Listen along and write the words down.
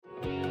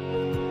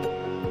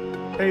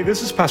Hey,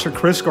 this is Pastor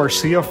Chris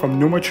Garcia from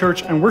Numa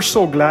Church, and we're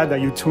so glad that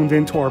you tuned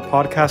into our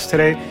podcast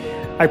today.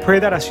 I pray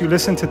that as you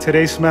listen to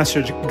today's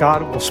message,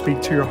 God will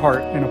speak to your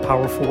heart in a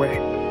powerful way.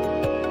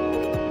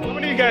 How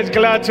many of you guys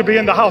glad to be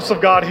in the house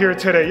of God here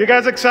today? You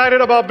guys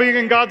excited about being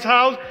in God's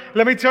house?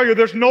 Let me tell you,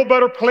 there's no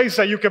better place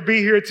that you could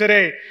be here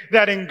today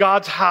than in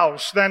God's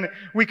house. Then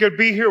we could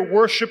be here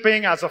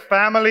worshiping as a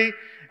family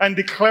and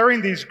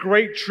declaring these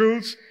great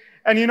truths.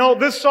 And you know,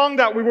 this song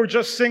that we were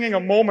just singing a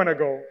moment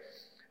ago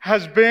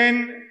has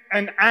been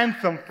an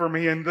anthem for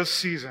me in this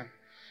season.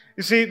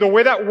 You see, the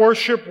way that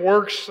worship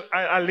works,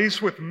 at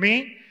least with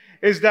me,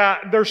 is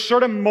that there's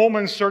certain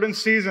moments, certain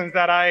seasons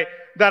that I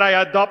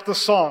adopt a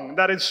song,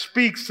 that it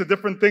speaks to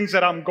different things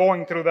that I'm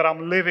going through, that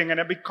I'm living, and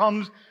it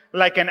becomes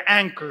like an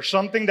anchor,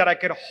 something that I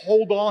could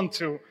hold on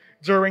to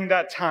during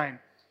that time.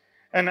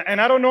 And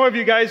I don't know if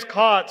you guys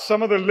caught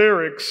some of the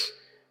lyrics,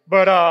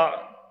 but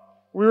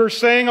we were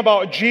saying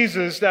about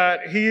Jesus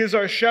that He is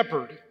our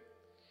shepherd.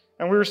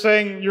 And we were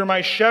saying, you're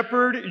my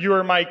shepherd,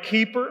 you're my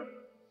keeper,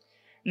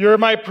 you're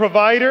my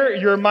provider,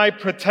 you're my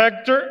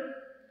protector,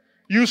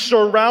 you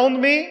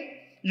surround me,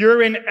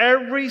 you're in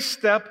every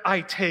step I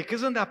take.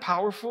 Isn't that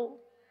powerful?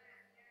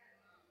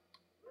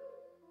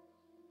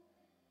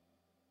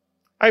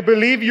 I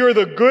believe you're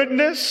the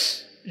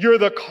goodness, you're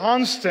the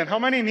constant. How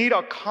many need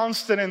a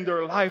constant in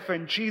their life?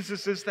 And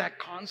Jesus is that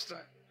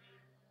constant.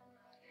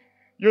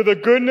 You're the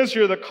goodness,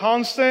 you're the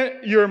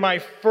constant, you're my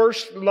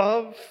first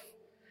love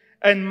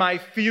and my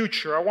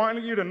future. I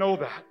want you to know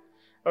that.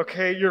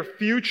 Okay? Your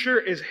future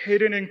is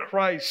hidden in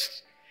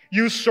Christ.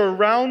 You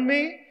surround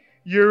me.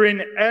 You're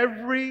in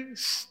every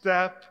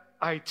step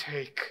I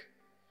take.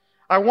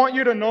 I want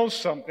you to know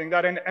something,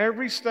 that in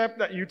every step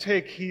that you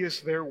take, He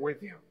is there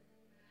with you.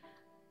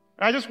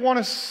 And I just want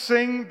to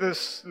sing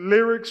this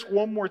lyrics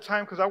one more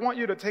time because I want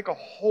you to take a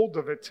hold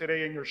of it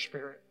today in your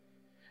spirit.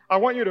 I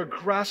want you to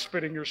grasp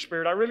it in your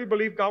spirit. I really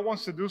believe God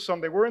wants to do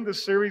something. We're in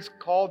this series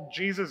called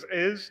Jesus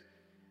Is.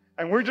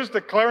 And we're just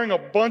declaring a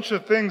bunch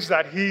of things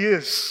that He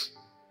is.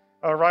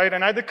 All right?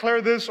 And I declare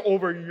this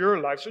over your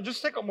life. So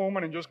just take a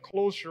moment and just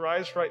close your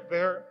eyes right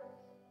there.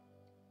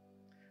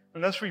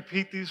 And let's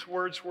repeat these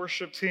words,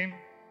 worship team.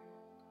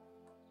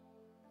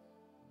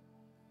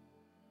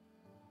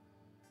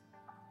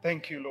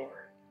 Thank you, Lord.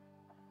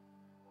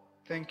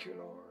 Thank you,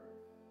 Lord.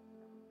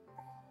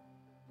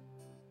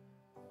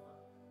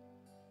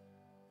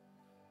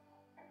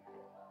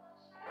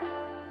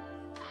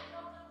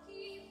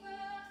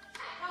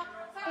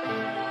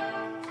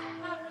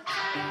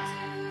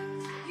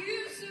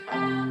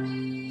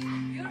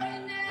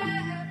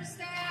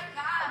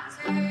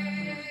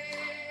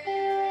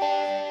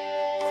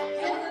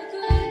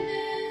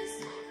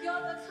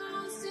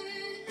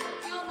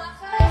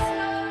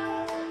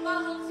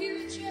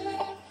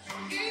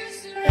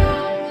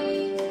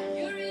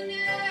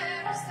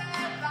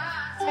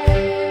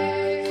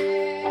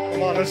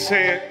 Let's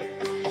say it.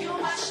 You're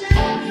my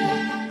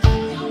shepherd,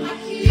 you're my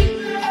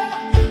keeper,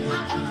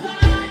 my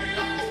provider,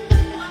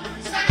 my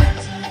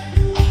protector.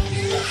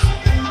 You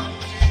surround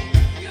me,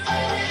 you're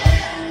in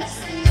every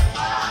step I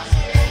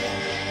take.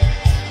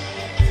 You're the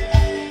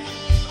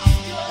goodness,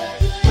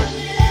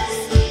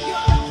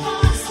 you're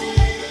the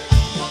constant,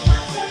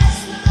 you're my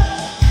first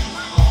love, my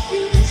whole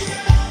future.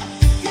 You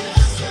surround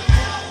me.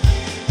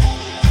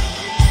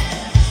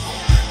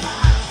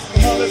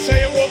 Come on, let's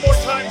say it one more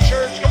time,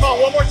 church. Come on,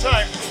 one more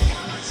time.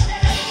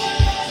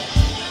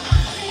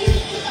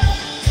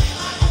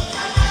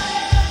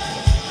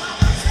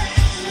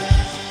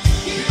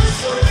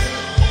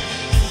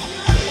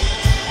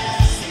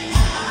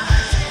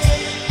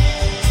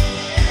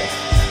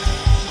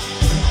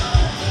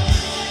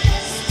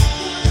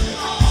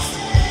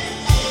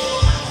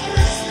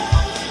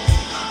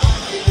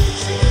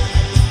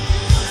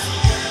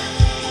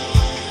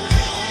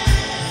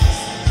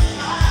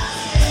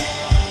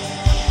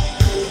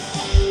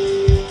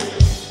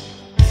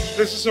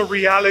 This is a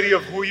reality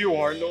of who you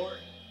are, Lord.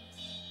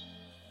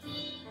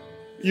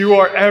 You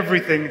are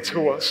everything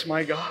to us,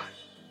 my God.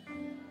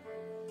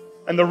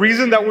 And the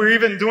reason that we're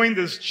even doing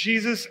this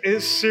Jesus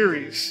Is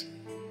series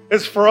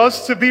is for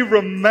us to be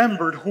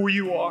remembered who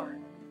you are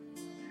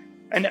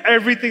and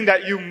everything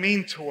that you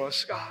mean to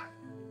us, God.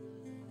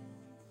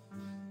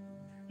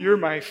 You're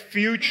my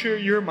future.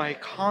 You're my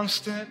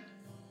constant.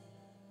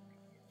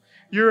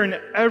 You're in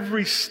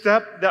every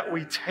step that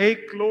we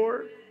take,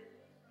 Lord.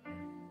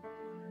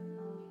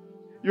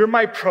 You're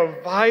my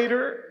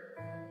provider.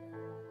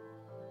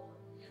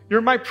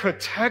 You're my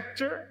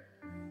protector.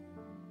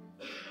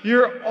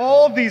 You're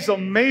all these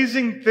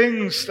amazing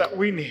things that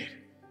we need.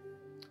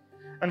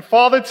 And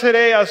Father,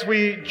 today as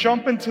we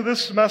jump into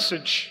this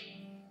message,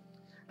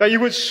 that you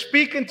would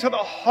speak into the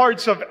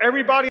hearts of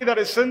everybody that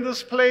is in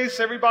this place,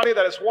 everybody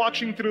that is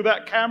watching through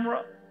that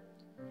camera,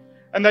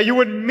 and that you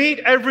would meet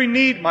every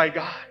need, my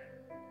God.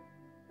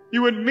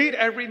 You would meet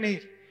every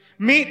need.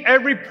 Meet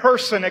every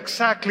person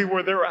exactly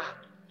where they're at.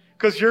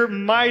 Because you're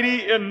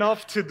mighty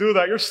enough to do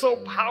that. You're so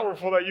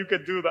powerful that you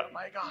could do that,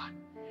 my God.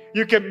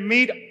 You can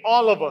meet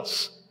all of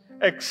us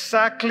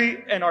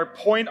exactly in our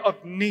point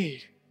of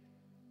need.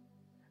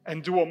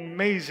 and do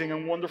amazing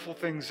and wonderful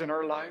things in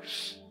our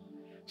lives.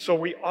 So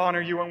we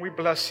honor you and we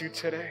bless you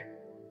today.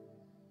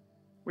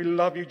 We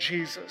love you,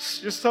 Jesus.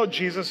 Just tell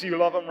Jesus you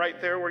love him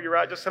right there where you're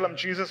at. Just tell him,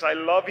 Jesus, I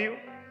love you.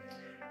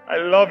 I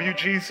love you,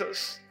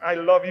 Jesus. I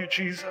love you,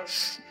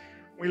 Jesus.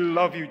 We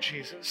love you,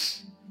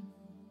 Jesus.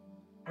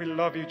 We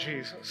love you,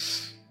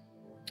 Jesus.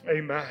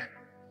 Amen.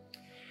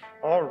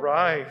 All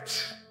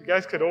right. You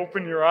guys could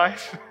open your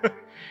eyes.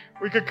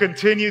 We could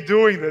continue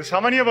doing this.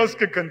 How many of us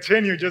could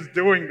continue just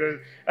doing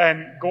this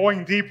and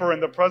going deeper in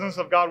the presence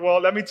of God?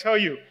 Well, let me tell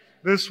you,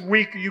 this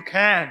week you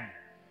can.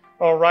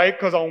 All right,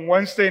 because on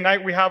Wednesday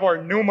night we have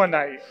our Pneuma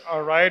night,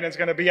 all right? It's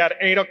going to be at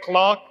 8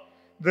 o'clock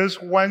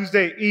this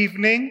Wednesday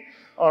evening,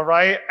 all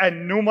right?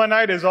 And Pneuma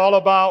night is all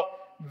about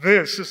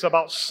this. It's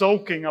about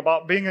soaking,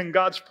 about being in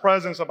God's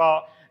presence,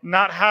 about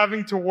not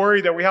having to worry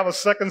that we have a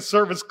second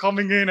service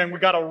coming in and we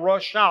got to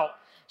rush out.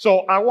 So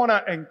I want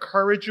to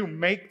encourage you,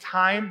 make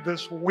time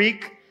this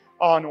week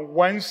on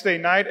Wednesday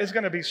night. It's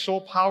going to be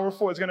so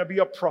powerful. It's going to be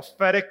a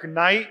prophetic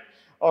night.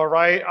 All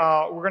right,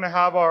 we're going to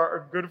have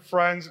our good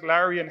friends,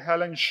 Larry and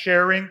Helen,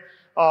 sharing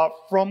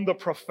from the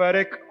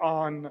prophetic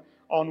on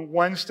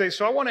Wednesday.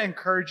 So I want to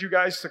encourage you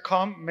guys to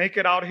come, make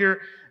it out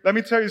here. Let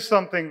me tell you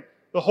something.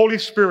 The Holy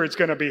Spirit's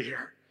going to be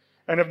here.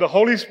 And if the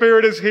Holy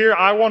Spirit is here,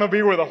 I want to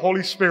be where the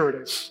Holy Spirit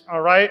is. All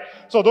right?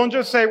 So don't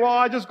just say, well,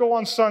 I just go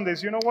on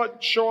Sundays. You know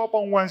what? Show up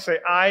on Wednesday.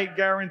 I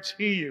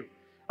guarantee you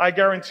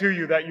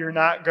that you're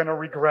not going to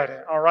regret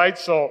it. All right?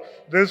 So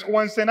this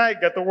Wednesday night,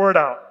 get the word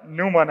out.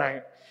 Pneuma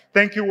night.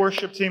 Thank you,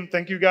 worship team.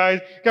 Thank you, guys.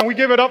 Can we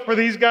give it up for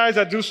these guys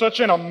that do such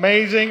an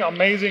amazing,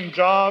 amazing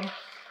job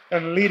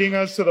in leading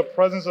us to the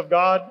presence of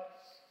God?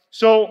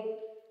 So,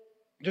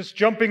 just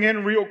jumping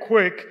in real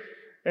quick,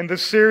 in the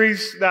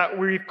series that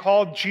we've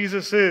called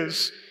Jesus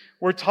Is,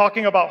 we're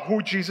talking about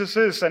who Jesus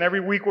is. And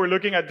every week we're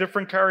looking at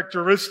different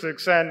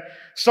characteristics. And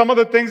some of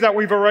the things that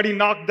we've already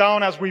knocked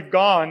down as we've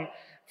gone.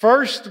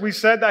 First, we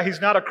said that he's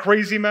not a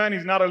crazy man.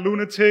 He's not a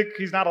lunatic.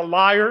 He's not a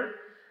liar.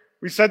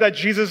 We said that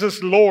Jesus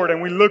is Lord,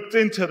 and we looked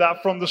into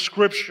that from the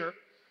scripture,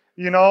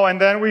 and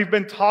then we've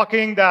been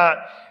talking that,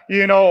 he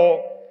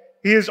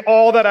is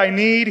all that I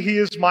need. He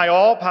is my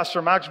all.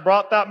 Pastor Max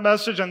brought that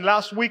message, and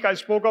last week I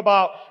spoke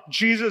about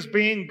Jesus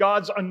being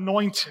God's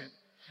anointed.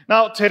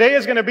 Now, today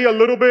is going to be a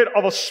little bit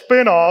of a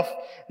spin-off,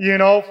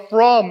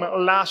 from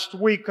last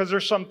week, because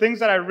there's some things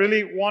that I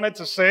really wanted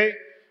to say,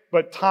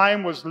 but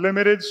time was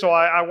limited, so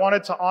I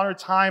wanted to honor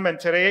time, and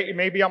today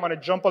maybe I'm going to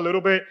jump a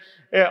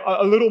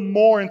little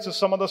more into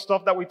some of the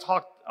stuff that we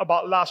talked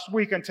about last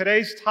week. And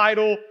today's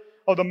title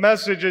of the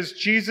message is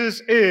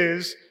Jesus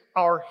is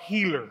our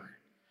healer.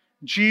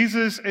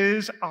 Jesus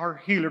is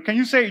our healer. Can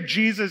you say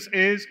Jesus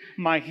is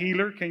my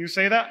healer? Can you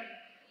say that?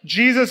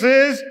 Jesus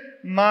is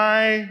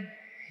my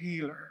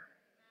healer.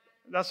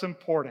 That's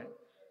important.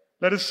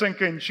 Let us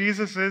sink in.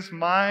 Jesus is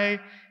my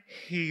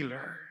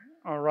healer.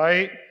 All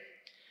right?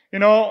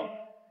 In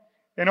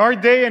our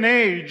day and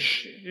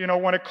age,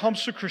 when it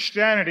comes to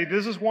Christianity,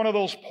 this is one of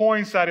those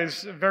points that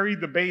is very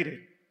debated.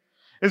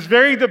 It's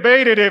very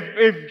debated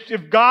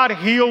if God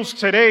heals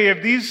today,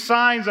 if these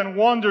signs and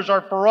wonders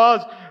are for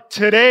us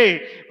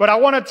today. But I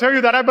want to tell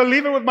you that I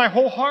believe it with my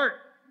whole heart.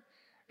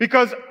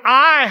 Because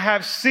I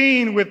have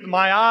seen with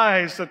my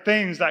eyes the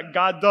things that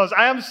God does.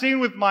 I have seen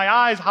with my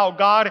eyes how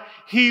God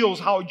heals,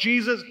 how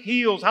Jesus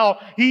heals, how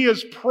He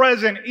is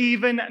present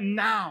even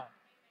now.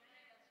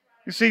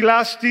 You see,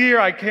 last year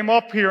I came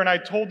up here and I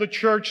told the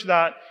church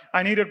that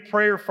I needed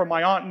prayer for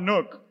my Aunt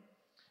Nook.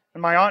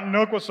 And my Aunt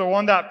Nook was the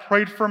one that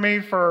prayed for me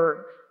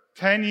for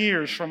 10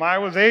 years. From I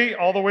was 8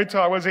 all the way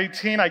till I was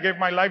 18, I gave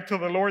my life to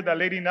the Lord. That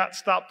lady not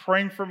stopped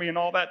praying for me in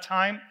all that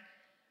time.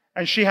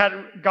 And she had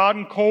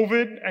gotten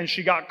COVID and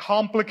she got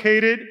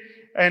complicated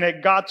and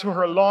it got to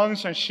her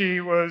lungs and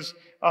she was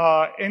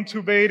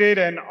intubated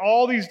and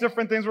all these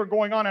different things were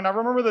going on. And I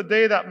remember the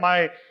day that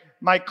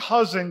my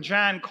cousin,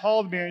 Jan,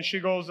 called me and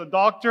she goes, the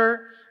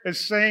doctor is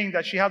saying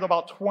that she has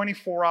about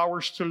 24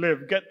 hours to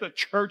live. Get the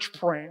church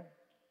praying.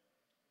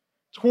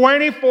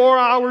 24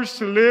 hours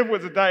to live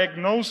with the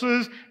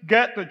diagnosis.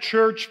 Get the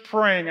church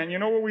praying. And you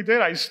know what we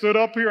did? I stood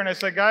up here and I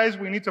said, guys,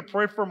 we need to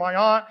pray for my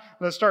aunt.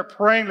 Let's start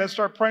praying. Let's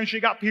start praying.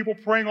 She got people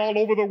praying all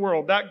over the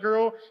world. That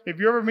girl, if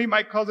you ever meet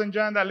my cousin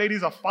Jan, that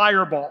lady's a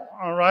fireball.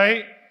 All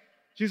right?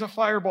 She's a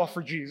fireball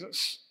for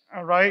Jesus.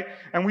 All right?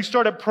 And we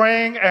started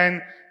praying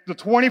and the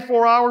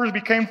 24 hours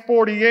became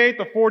 48,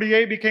 the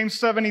 48 became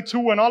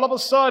 72, and all of a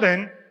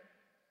sudden,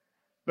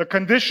 the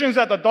conditions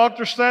that the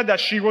doctor said that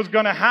she was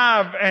going to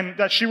have and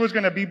that she was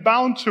going to be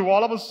bound to,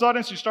 all of a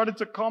sudden, she started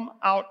to come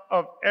out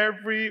of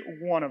every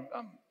one of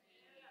them.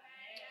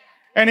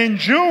 And in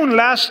June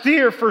last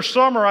year for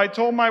summer, I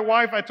told my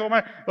wife,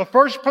 the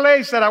first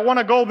place that I want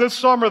to go this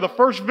summer, the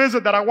first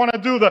visit that I want to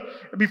do,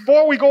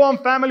 before we go on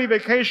family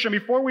vacation,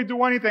 before we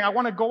do anything, I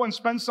want to go and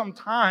spend some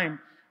time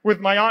with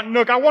my Aunt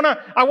Nook. I want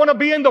to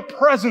be in the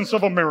presence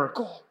of a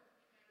miracle.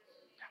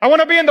 I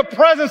want to be in the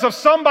presence of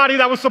somebody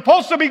that was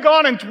supposed to be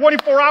gone in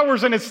 24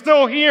 hours and is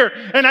still here.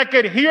 And I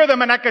could hear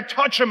them and I could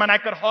touch them and I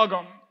could hug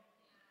them.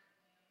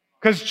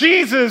 Because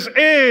Jesus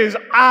is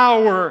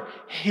our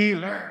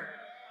healer.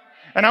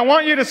 And I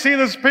want you to see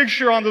this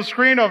picture on the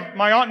screen of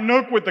my Aunt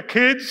Nook with the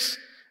kids.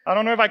 I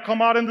don't know if I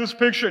come out in this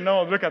picture.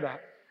 No, look at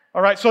that.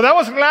 All right, so that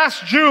was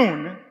last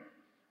June.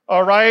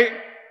 All right.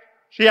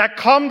 She had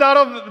come out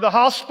of the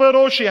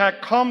hospital. She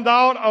had come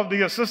out of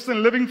the assisted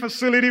living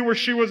facility where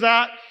she was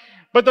at.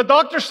 But the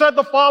doctor said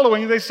the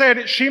following. They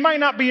said she might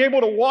not be able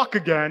to walk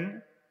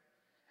again.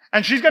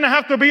 And she's going to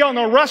have to be on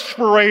a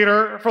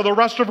respirator for the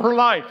rest of her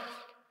life.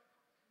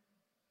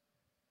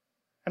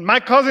 And my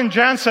cousin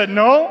Jan said,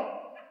 no,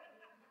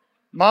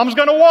 Mom's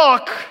going to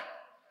walk.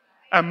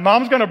 And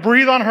Mom's going to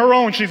breathe on her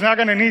own. She's not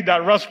going to need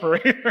that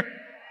respirator.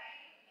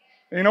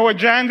 You know what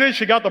Jan did?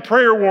 She got the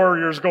prayer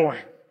warriors going.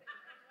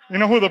 You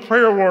know who the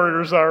prayer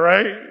warriors are,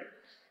 right?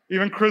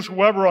 Even Chris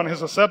Webber on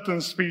his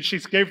acceptance speech, he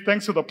gave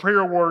thanks to the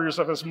prayer warriors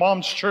of his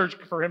mom's church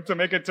for him to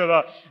make it to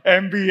the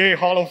NBA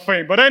Hall of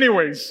Fame. But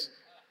anyways,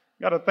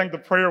 got to thank the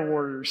prayer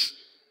warriors.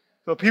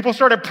 So people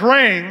started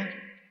praying.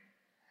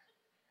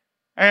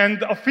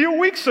 And a few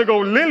weeks ago,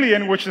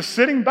 Lillian, which is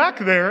sitting back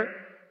there,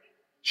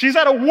 she's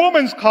at a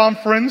women's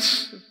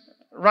conference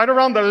right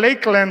around the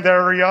Lakeland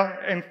area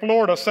in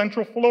Florida,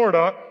 Central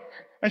Florida.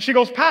 And she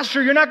goes,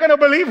 Pastor, you're not going to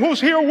believe who's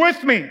here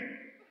with me.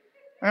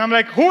 And I'm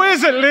like, who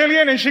is it,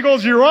 Lillian? And she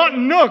goes, your Aunt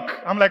Nook.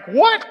 I'm like,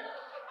 what?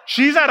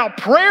 She's at a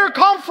prayer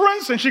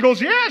conference? And she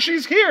goes, yeah,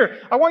 she's here.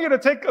 I want you to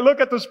take a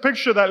look at this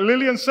picture that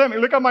Lillian sent me.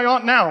 Look at my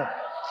aunt now.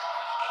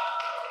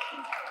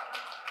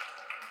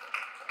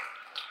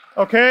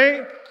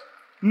 Okay?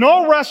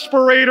 No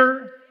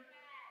respirator,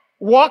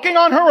 walking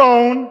on her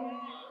own.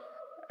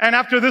 And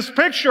after this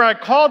picture, I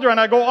called her and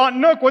I go, Aunt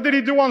Nook, what did he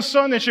do on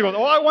Sunday? She goes,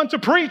 oh, I went to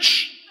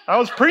preach. I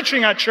was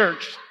preaching at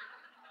church.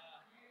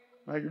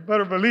 Like, you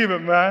better believe it,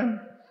 man.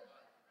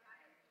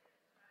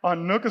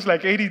 Aunt Nook is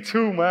like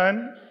 82,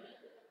 man.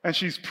 And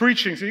she's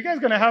preaching. So you guys are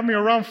going to have me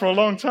around for a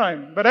long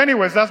time. But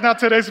anyways, that's not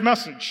today's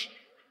message.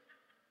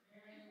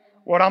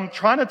 What I'm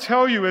trying to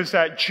tell you is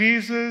that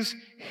Jesus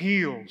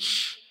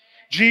heals.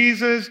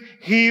 Jesus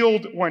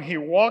healed when he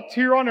walked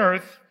here on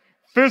earth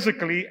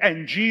physically,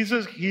 and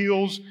Jesus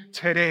heals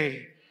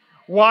today.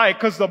 Why?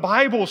 Because the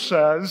Bible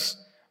says,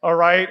 all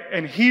right,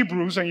 in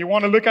Hebrews, and you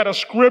want to look at a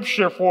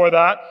scripture for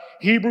that,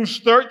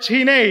 Hebrews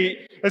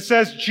 13:8, it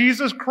says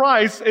Jesus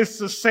Christ is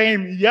the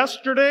same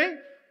yesterday,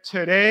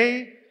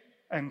 today,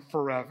 and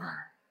forever.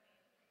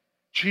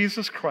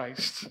 Jesus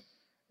Christ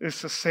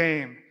is the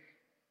same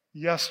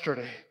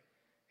yesterday.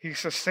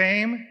 He's the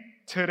same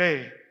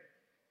today,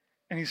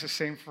 and he's the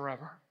same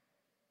forever.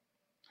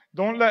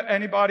 Don't let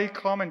anybody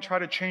come and try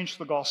to change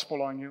the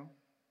gospel on you.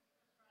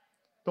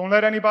 Don't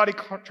let anybody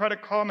try to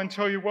come and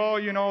tell you, well,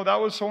 you know, that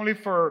was only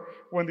for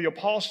when the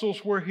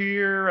apostles were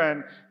here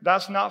and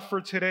that's not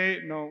for today.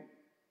 No,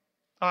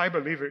 I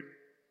believe it.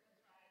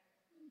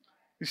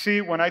 You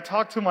see, when I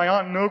talk to my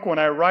Aunt Nook, when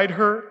I ride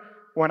her,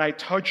 when I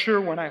touch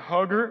her, when I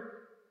hug her,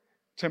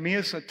 to me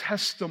it's a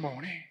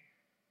testimony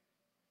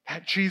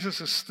that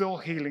Jesus is still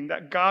healing,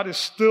 that God is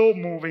still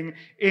moving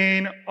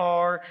in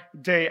our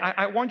day.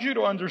 I want you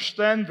to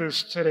understand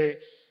this today.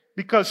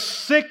 Because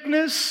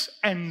sickness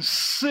and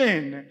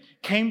sin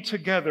came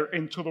together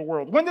into the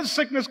world. When did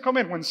sickness come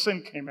in? When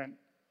sin came in.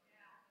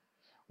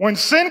 When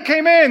sin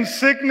came in,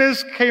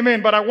 sickness came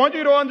in. But I want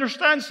you to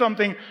understand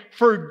something.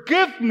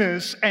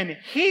 Forgiveness and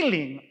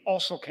healing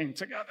also came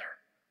together.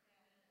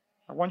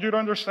 I want you to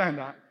understand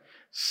that.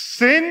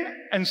 Sin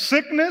and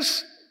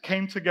sickness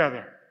came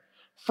together.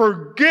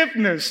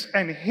 Forgiveness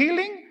and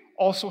healing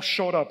also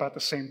showed up at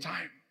the same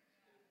time.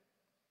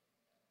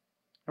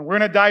 And we're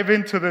going to dive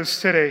into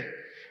this today.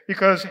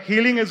 Because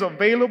healing is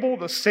available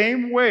the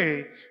same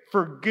way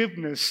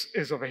forgiveness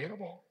is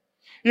available.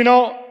 You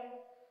know,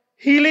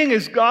 healing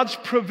is God's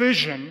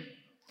provision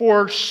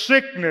for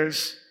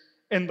sickness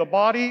in the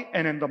body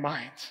and in the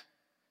mind.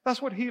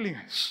 That's what healing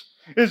is.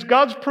 It's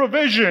God's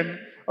provision,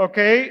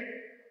 okay,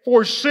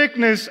 for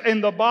sickness in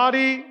the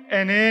body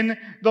and in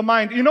the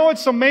mind. You know,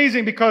 it's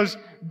amazing because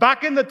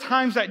back in the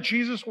times that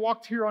Jesus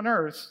walked here on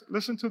earth,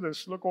 listen to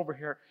this, look over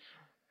here.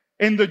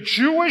 In the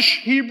Jewish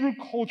Hebrew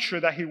culture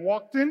that he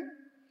walked in,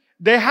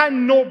 they had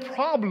no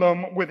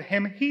problem with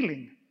him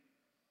healing.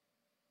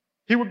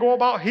 He would go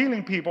about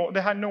healing people.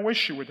 They had no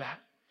issue with that.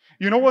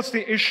 You know what's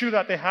the issue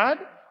that they had?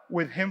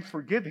 With him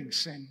forgiving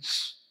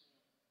sins.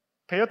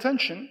 Pay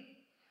attention.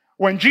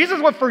 When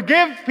Jesus would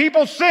forgive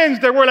people's sins,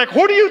 they were like,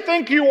 who do you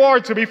think you are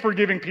to be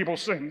forgiving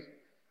people's sins?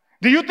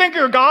 Do you think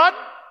you're God?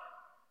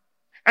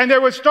 And they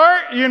would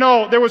start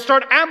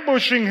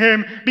ambushing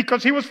him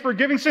because he was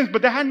forgiving sins,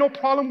 but they had no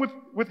problem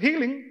with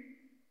healing.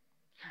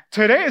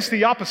 Today it's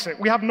the opposite.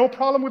 We have no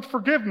problem with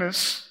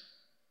forgiveness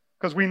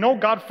because we know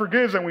God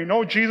forgives and we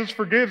know Jesus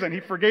forgives and he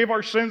forgave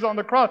our sins on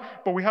the cross,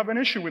 but we have an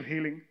issue with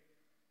healing.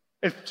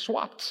 It's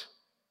swapped.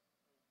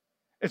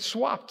 It's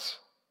swapped.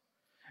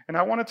 And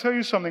I want to tell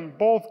you something,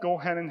 both go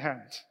hand in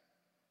hand.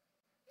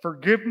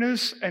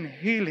 Forgiveness and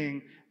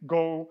healing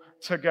go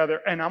together.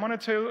 And I'm going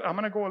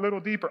to go a little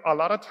deeper. A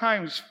lot of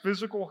times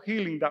physical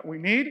healing that we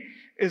need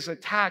is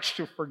attached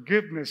to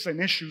forgiveness and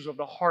issues of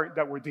the heart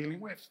that we're dealing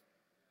with.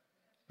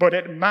 But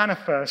it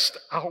manifests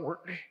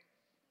outwardly.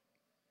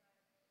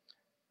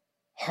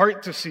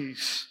 Heart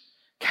disease,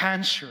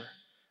 cancer.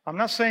 I'm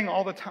not saying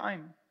all the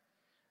time,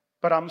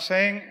 but I'm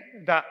saying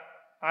that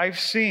I've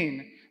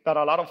seen that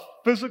a lot of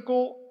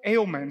physical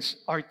ailments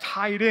are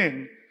tied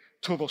in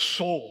to the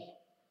soul,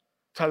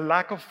 to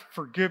lack of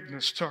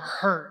forgiveness, to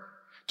hurt,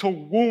 to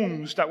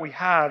wounds that we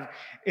have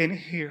in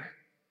here.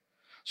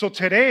 So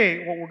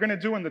today, what we're going to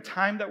do in the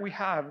time that we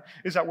have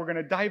is that we're going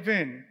to dive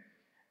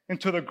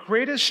into the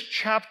greatest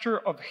chapter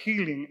of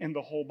healing in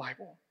the whole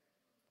Bible.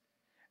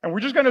 And we're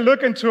just going to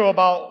look into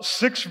about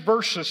 6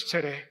 verses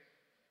today.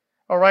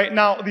 All right,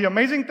 now the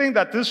amazing thing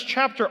that this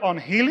chapter on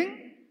healing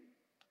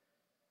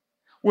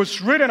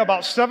was written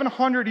about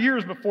 700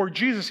 years before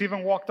Jesus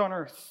even walked on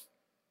earth.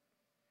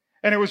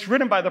 And it was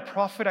written by the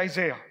prophet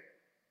Isaiah.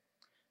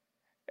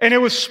 And it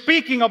was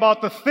speaking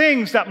about the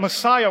things that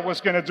Messiah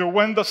was going to do.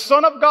 When the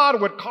Son of God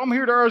would come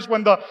here to earth,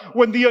 when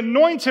the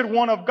anointed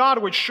one of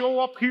God would show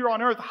up here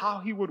on earth, how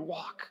he would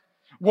walk,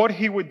 what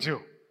he would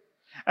do.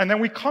 And then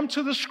we come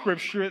to the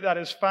scripture that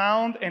is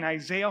found in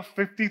Isaiah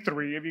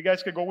 53. If you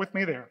guys could go with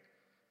me there.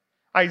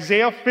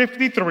 Isaiah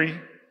 53,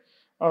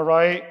 all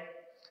right?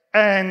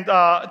 And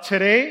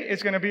today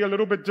is going to be a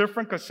little bit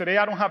different because today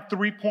I don't have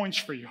 3 points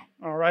for you,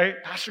 all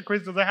right? Pastor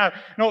Chris doesn't have.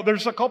 No,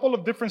 there's a couple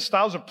of different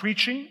styles of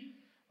preaching,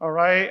 all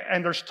right?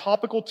 And there's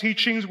topical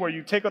teachings where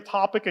you take a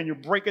topic and you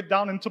break it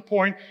down into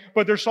point.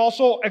 But there's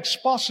also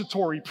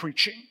expository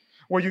preaching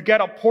where you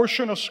get a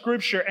portion of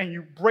scripture and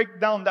you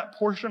break down that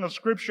portion of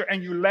scripture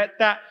and you let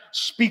that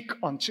speak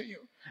unto you.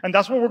 And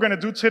that's what we're going to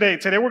do today.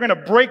 Today we're going to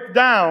break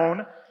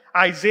down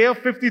Isaiah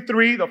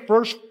 53, the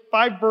first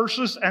 5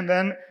 verses, and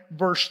then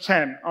verse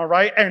 10, all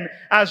right? And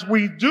as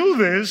we do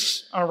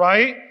this, all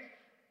right,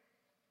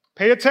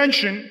 pay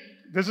attention.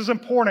 This is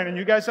important, and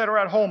you guys that are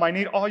at home, I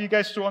need all you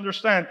guys to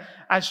understand.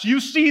 As you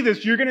see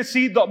this, you're going to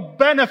see the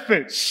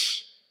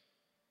benefits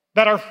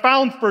that are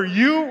found for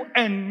you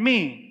and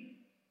me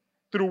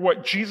through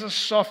what Jesus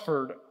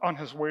suffered on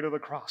his way to the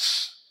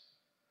cross.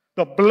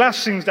 The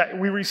blessings that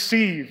we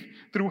receive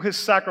through his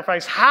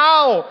sacrifice,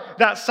 how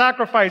that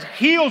sacrifice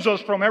heals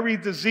us from every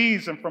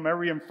disease and from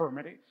every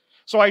infirmity.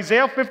 So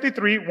Isaiah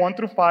 53, 1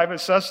 through 5, it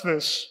says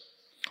this: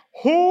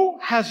 Who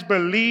has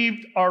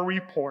believed our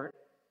report?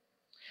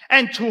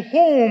 And to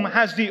whom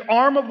has the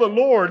arm of the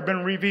Lord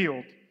been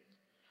revealed?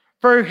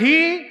 For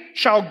he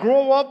shall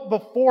grow up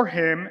before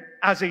him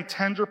as a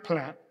tender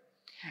plant,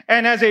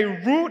 and as a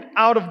root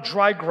out of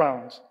dry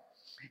ground.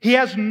 He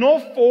has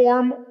no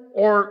form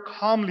or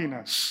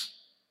comeliness.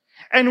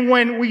 And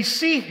when we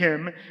see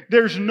him,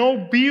 there's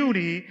no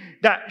beauty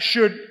that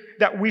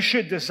we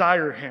should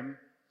desire him.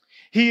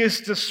 He is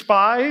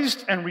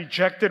despised and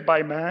rejected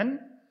by men,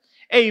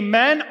 a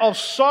man of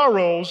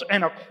sorrows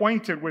and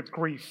acquainted with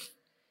grief.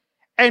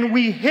 And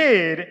we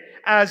hid,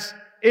 as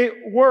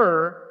it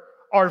were,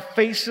 our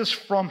faces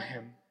from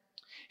him.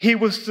 He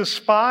was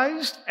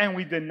despised, and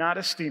we did not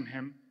esteem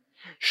him.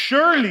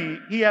 Surely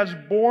he has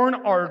borne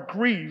our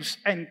griefs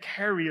and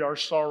carried our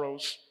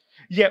sorrows.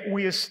 Yet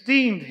we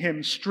esteemed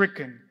him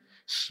stricken,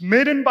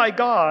 smitten by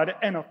God,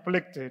 and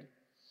afflicted.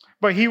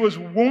 But he was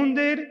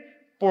wounded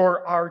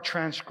for our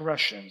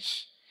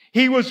transgressions.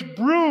 He was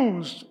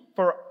bruised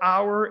for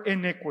our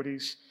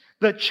iniquities.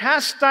 The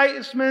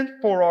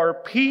chastisement for our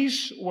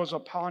peace was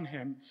upon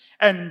him,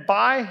 and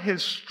by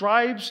his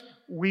stripes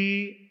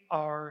we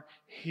are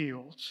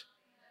healed.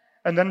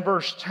 And then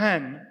verse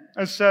 10,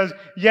 it says,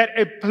 Yet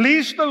it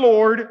pleased the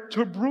Lord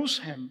to bruise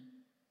him.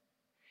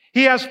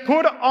 He has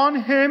put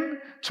on him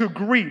to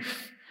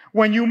grief.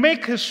 When you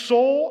make his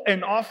soul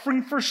an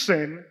offering for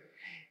sin,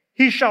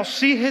 he shall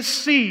see his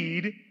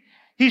seed,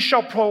 he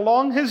shall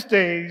prolong his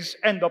days,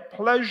 and the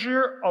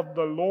pleasure of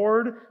the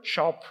Lord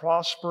shall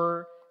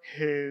prosper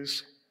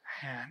his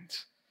hand.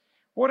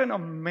 What an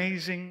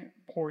amazing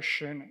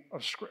portion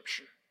of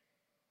scripture.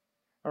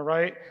 All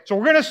right. So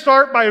we're going to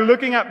start by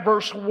looking at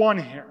verse 1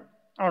 here.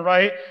 All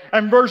right.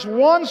 And verse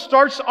 1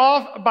 starts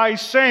off by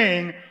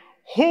saying,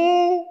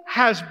 Who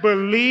has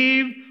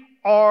believed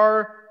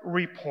our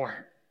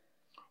report?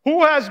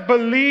 Who has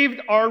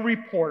believed our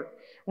report?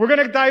 We're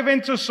going to dive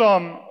into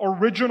some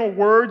original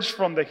words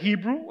from the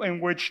Hebrew in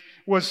which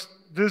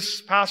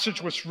this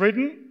passage was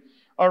written.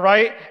 All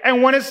right.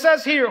 And when it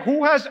says here,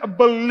 who has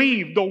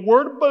believed, the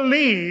word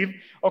believe,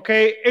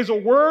 okay, is a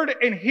word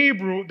in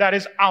Hebrew that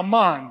is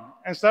aman.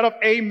 Instead of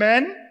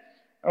amen,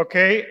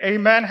 okay,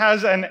 amen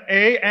has an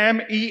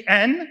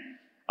A-M-E-N.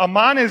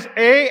 Aman is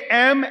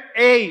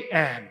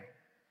A-M-A-N.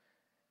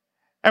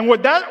 And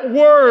what that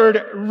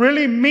word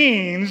really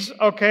means,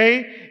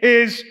 okay,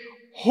 is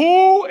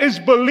who is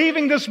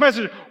believing this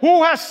message?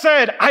 Who has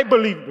said, I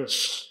believe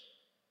this?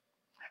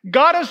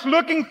 God is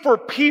looking for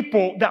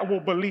people that will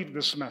believe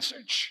this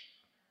message.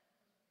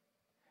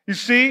 You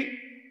see,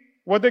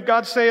 what did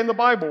God say in the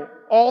Bible?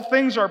 All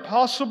things are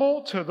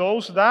possible to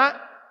those that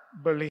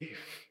believe.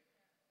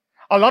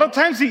 A lot of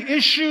times the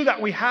issue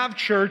that we have,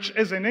 church,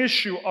 is an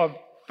issue of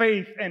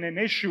faith and an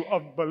issue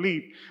of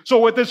belief. So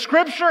what the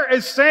scripture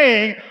is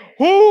saying,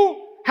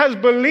 who has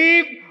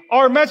believed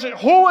our message?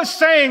 Who is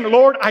saying,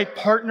 Lord, I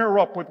partner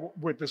up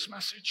with this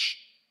message?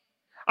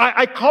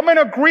 I come in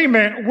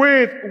agreement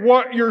with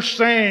what you're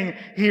saying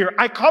here.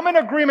 I come in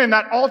agreement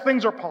that all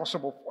things are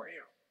possible for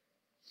you.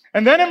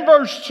 And then in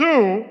verse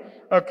 2,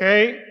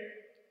 okay,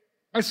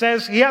 it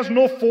says, he has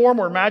no form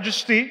or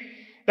majesty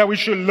that we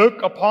should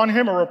look upon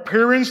him, or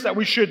appearance that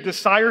we should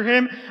desire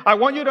him. I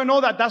want you to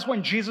know that that's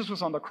when Jesus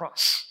was on the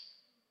cross.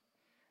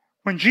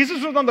 When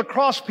Jesus was on the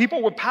cross,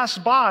 people would pass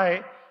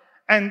by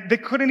and they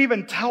couldn't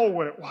even tell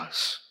what it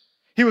was.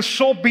 He was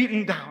so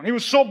beaten down. He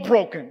was so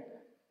broken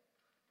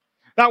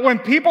that when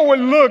people would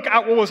look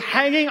at what was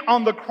hanging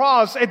on the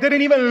cross, it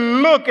didn't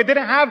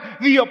have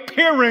the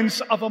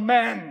appearance of a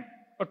man,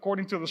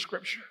 according to the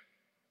scripture.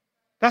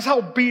 That's how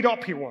beat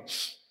up he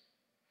was.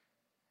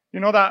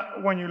 You know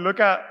that when you look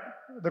at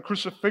the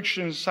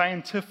crucifixion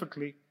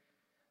scientifically,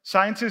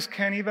 scientists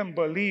can't even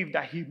believe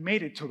that he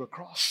made it to the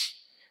cross,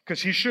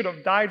 because he should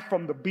have died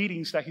from the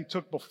beatings that he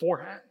took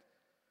beforehand.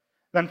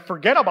 Then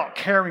forget about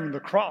carrying the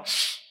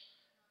cross.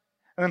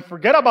 And then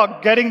forget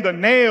about getting the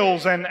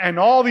nails and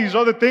all these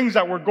other things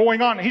that were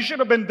going on. He should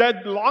have been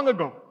dead long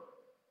ago.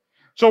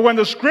 So when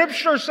the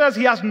scripture says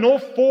he has no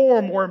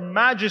form or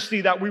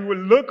majesty that we would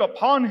look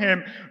upon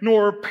him,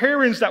 nor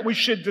appearance that we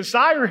should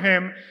desire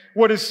him,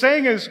 what it's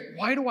saying is,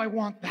 why do I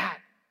want that?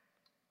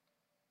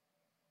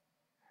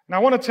 And I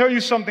want to tell you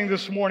something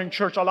this morning,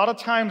 church. A lot of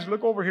times,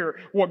 look over here,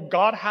 what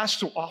God has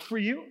to offer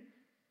you,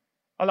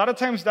 a lot of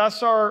times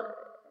that's our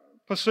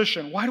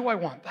position. Why do I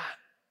want that?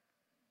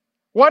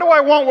 Why do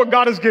I want what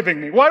God is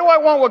giving me? Why do I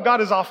want what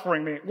God is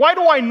offering me? Why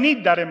do I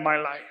need that in my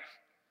life?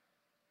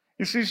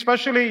 You see,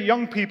 especially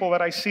young people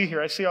that I see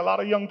here. I see a lot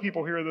of young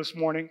people here this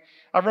morning.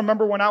 I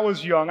remember when I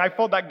was young, I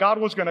felt that God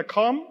was going to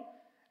come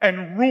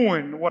and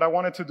ruin what I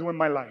wanted to do in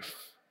my life.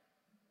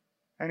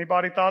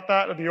 Anybody thought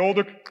that? The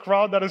older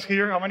crowd that is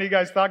here, how many of you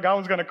guys thought God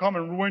was going to come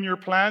and ruin your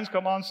plans?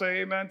 Come on,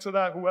 say amen to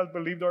that. Who has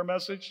believed our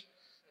message?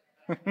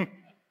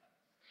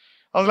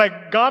 I was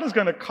like, God is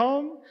going to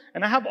come,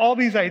 and I have all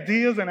these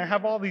ideas, and I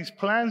have all these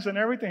plans and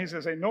everything. He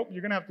says, hey, nope,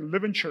 you're going to have to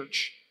live in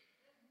church.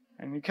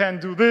 And you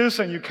can't do this,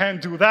 and you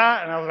can't do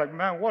that. And I was like,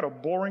 man, what a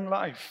boring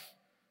life.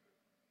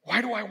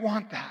 Why do I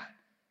want that?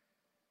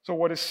 So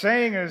what it's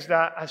saying is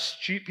that as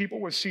people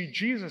would see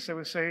Jesus, they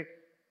would say,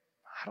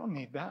 I don't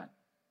need that.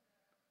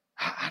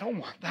 I don't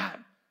want that.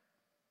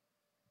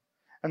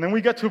 And then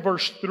we get to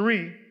verse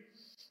 3.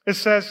 It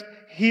says,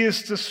 he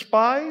is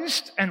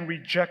despised and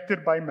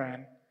rejected by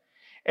man,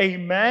 a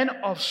man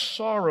of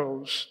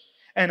sorrows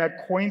and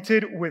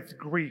acquainted with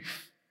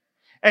grief.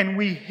 And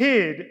we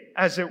hid,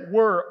 as it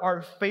were,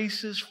 our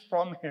faces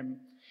from him.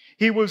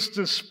 He was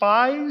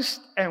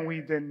despised, and we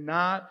did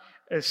not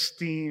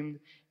esteem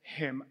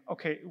him.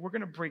 Okay, we're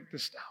going to break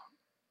this down.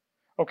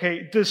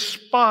 Okay,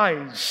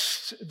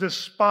 despised.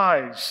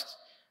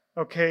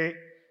 Okay,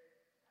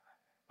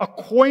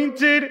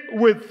 acquainted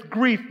with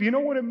grief. You know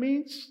what it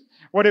means?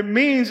 What it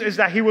means is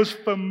that he was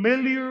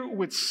familiar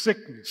with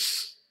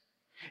sickness.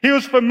 He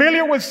was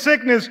familiar with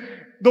sickness.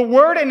 The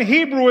word in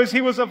Hebrew is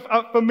he was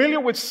familiar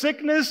with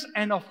sickness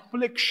and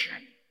affliction.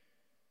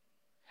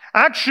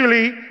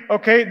 Actually,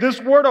 okay, this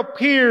word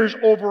appears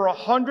over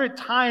 100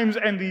 times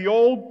in the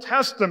Old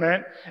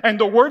Testament, and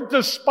the word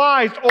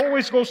despised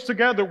always goes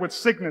together with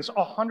sickness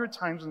 100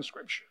 times in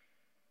Scripture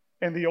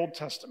in the Old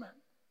Testament.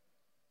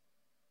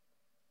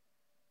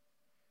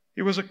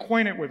 He was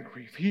acquainted with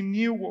grief. He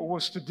knew what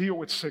was to deal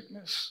with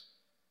sickness.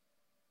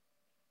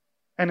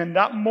 And in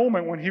that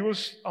moment when he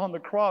was on the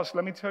cross,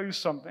 let me tell you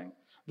something.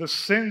 The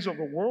sins of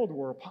the world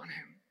were upon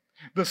him.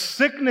 The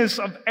sickness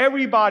of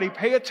everybody.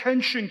 Pay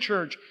attention,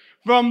 church.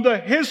 From the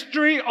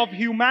history of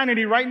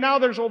humanity, right now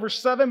there's over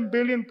 7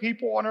 billion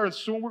people on earth.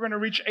 Soon we're going to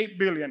reach 8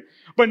 billion.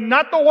 But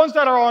not the ones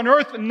that are on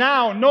earth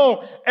now.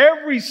 No,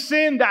 every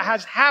sin that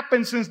has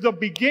happened since the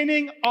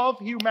beginning of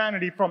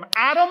humanity, from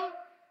Adam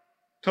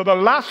to the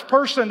last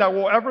person that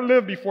will ever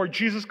live before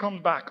Jesus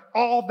comes back,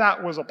 all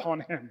that was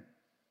upon him.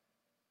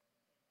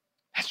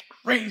 That's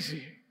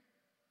crazy.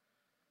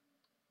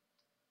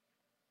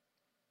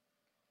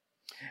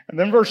 And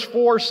then verse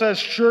 4 says,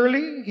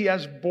 surely he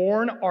has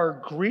borne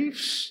our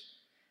griefs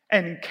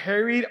and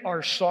carried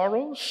our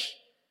sorrows,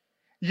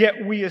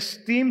 yet we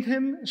esteemed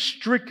him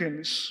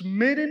stricken,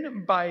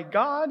 smitten by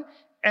God,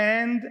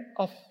 and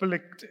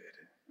afflicted.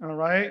 All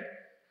right?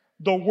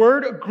 The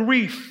word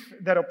grief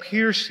that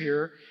appears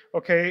here,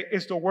 okay,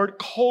 is the word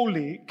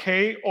koli,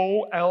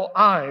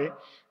 K-O-L-I,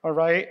 all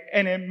right?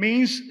 And it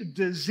means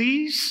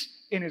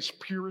disease in its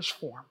purest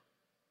form.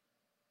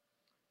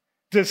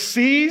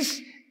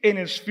 Disease in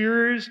its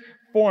purest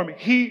form.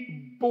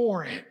 He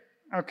bore it.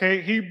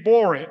 Okay, he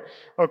bore it.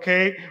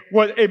 Okay,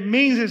 what it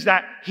means is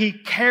that he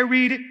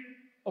carried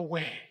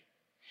away.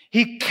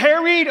 He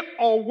carried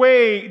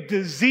away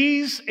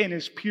disease in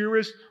its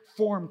purest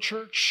form,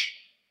 church.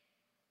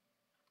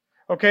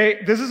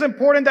 Okay, this is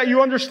important that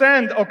you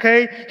understand.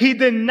 Okay, he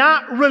did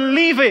not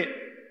relieve it.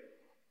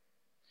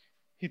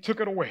 He took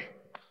it away.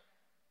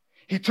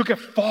 He took it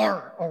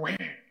far away.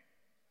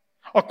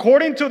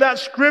 According to that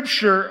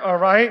scripture, all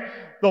right,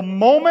 the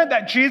moment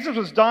that Jesus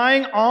was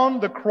dying on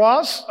the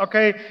cross,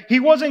 okay, he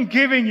wasn't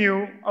giving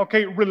you,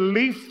 okay,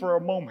 relief for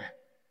a moment.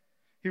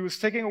 He was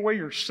taking away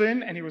your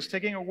sin, and he was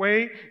taking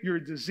away your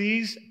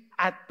disease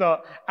at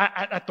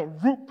the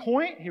root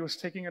point. He was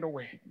taking it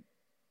away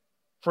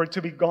for it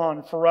to be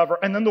gone forever.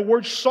 And then the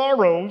word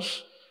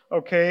sorrows,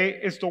 okay,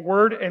 is the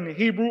word in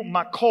Hebrew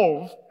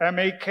makov,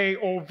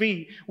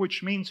 M-A-K-O-V,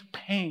 which means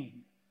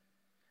pain.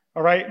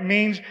 All right,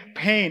 means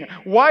pain.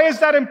 Why is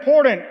that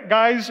important,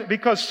 guys?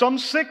 Because some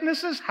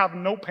sicknesses have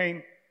no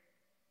pain,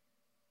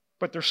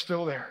 but they're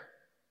still there.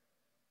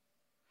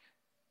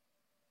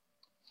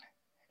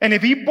 And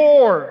if he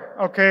bore,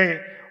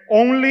 okay,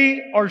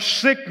 only our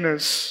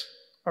sickness,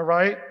 all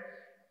right,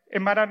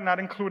 it might have not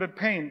included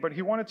pain, but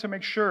he wanted to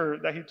make sure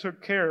that he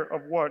took care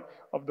of what?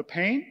 Of the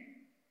pain,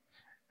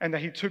 and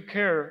that he took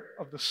care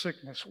of the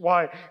sickness.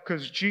 Why?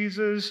 Because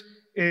Jesus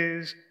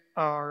is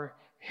our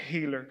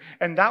healer.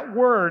 And that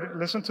word,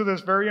 listen to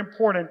this, very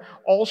important,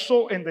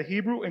 also in the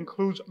Hebrew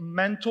includes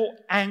mental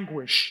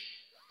anguish,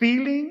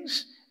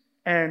 feelings,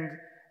 and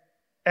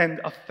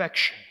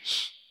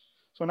affections.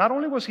 So not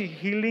only was he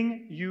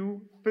healing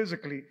you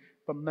physically,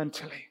 but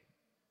mentally.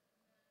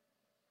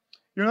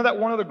 You know that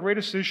one of the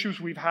greatest issues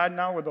we've had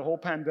now with the whole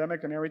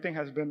pandemic and everything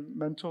has been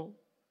mental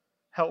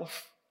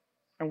health.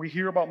 And we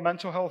hear about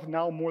mental health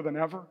now more than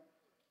ever.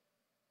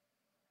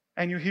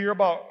 And you hear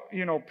about,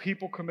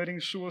 people committing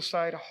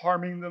suicide,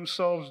 harming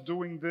themselves,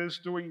 doing this,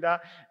 doing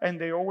that.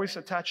 And they always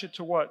attach it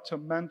to what? To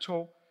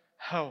mental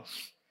health.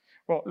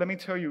 Well, let me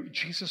tell you,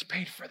 Jesus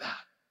paid for that.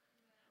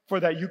 For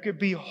that you could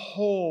be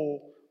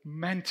whole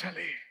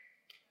mentally.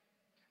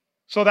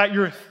 So that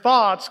your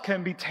thoughts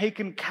can be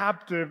taken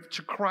captive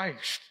to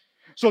Christ.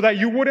 So that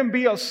you wouldn't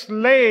be a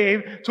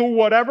slave to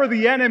whatever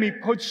the enemy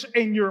puts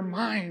in your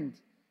mind.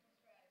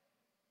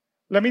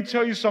 Let me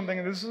tell you something,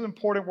 and this is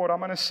important what I'm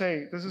going to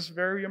say. This is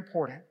very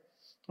important,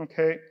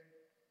 okay?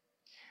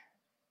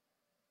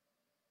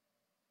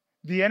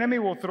 The enemy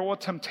will throw a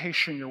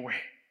temptation your way.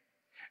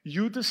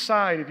 You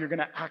decide if you're going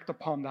to act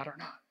upon that or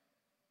not.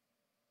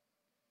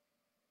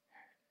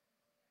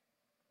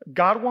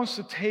 God wants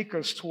to take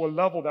us to a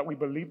level that we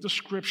believe the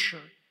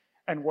Scripture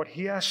and what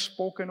He has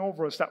spoken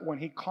over us, that when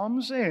He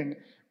comes in,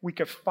 we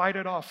can fight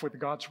it off with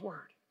God's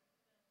Word.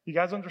 You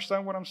guys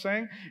understand what I'm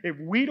saying? If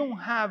we don't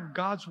have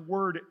God's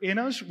Word in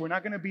us, we're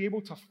not going to be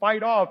able to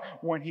fight off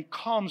when He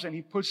comes and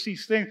He puts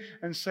these things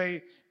and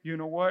say, you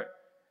know what?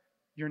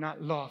 You're not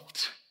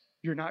loved.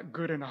 You're not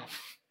good enough.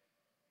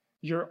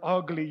 You're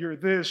ugly. You're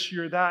this.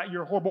 You're that.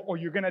 You're horrible. Or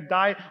you're going to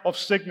die of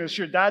sickness.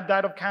 Your dad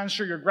died of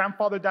cancer. Your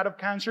grandfather died of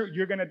cancer.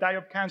 You're going to die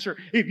of cancer.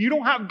 If you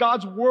don't have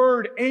God's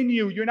Word in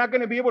you, you're not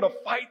going to be able to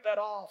fight that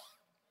off.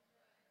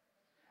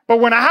 But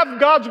when I have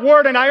God's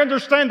Word and I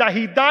understand that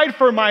He died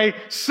for my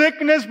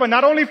sickness, but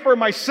not only for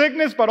my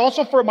sickness, but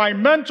also for my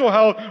mental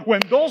health,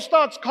 when those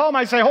thoughts come,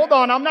 I say, hold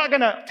on, I'm not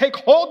going to take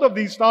hold of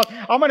these thoughts.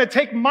 I'm going to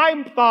take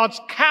my thoughts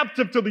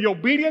captive to the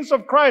obedience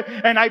of Christ,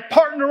 and I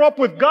partner up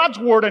with God's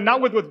Word and not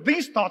with what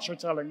these thoughts are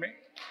telling me.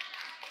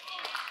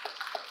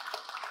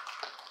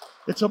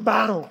 It's a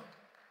battle,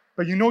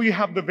 but you know you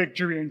have the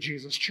victory in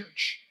Jesus,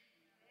 church.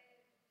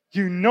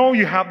 You know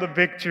you have the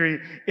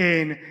victory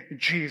in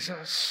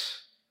Jesus.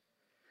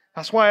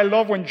 That's why I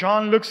love when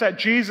John looks at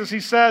Jesus, he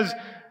says,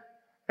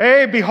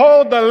 hey,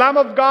 behold the Lamb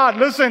of God,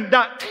 listen,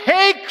 that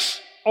takes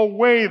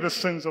away the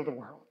sins of the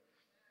world.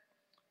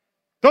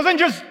 Doesn't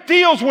just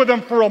deals with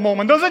them for a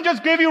moment, doesn't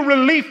just give you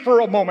relief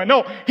for a moment.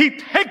 No, He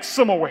takes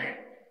them away.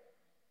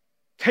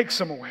 Takes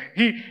them away.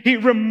 He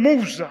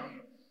removes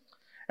them.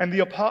 And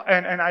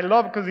I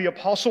love because the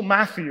Apostle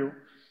Matthew,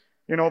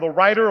 the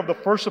writer of the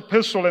first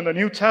epistle in the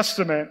New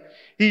Testament,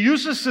 he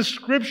uses this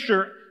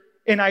scripture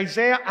in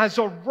Isaiah as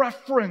a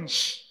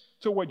reference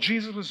to what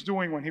Jesus was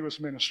doing when He was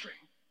ministering.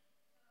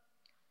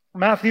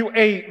 Matthew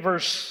 8,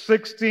 verse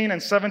 16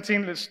 and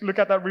 17. Let's look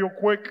at that real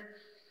quick.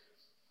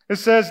 It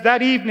says,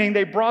 that evening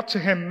they brought to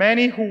Him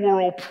many who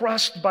were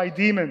oppressed by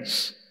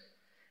demons,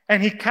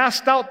 and He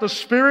cast out the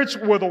spirits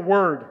with a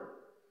word.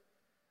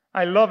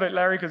 I love it,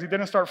 Larry, because He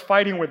didn't start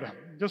fighting with them.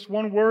 Just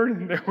one word,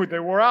 and they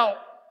were out.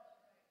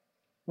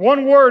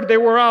 One word, they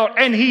were out.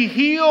 And He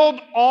healed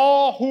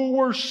all who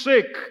were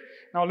sick.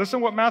 Now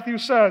listen what Matthew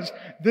says.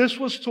 This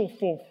was to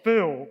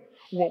fulfill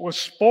what was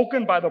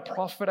spoken by the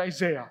prophet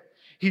Isaiah.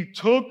 He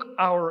took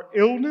our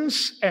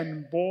illness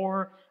and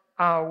bore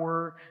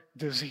our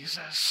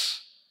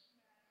diseases.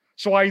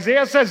 So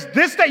Isaiah says,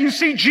 this that you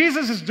see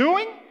Jesus is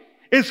doing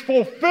is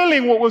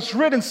fulfilling what was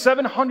written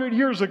 700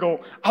 years ago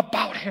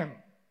about Him.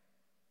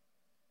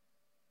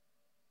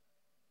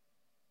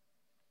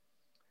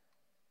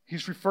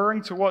 He's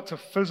referring to what? To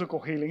physical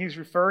healing. He's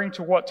referring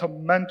to what? To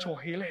mental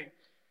healing.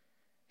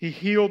 He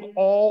healed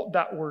all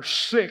that were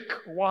sick.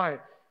 Why?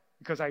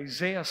 Because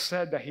Isaiah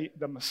said that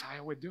the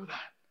Messiah would do that.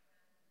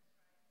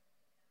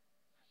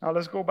 Now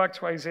let's go back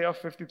to Isaiah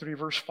 53,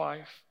 verse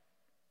 5.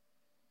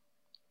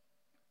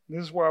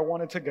 This is where I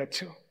wanted to get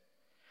to.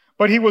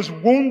 But He was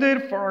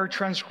wounded for our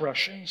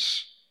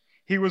transgressions.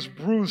 He was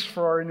bruised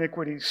for our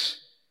iniquities.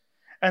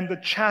 And the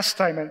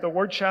chastisement, the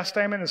word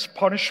chastisement is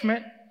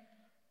punishment.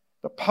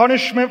 The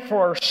punishment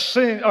for our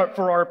sin,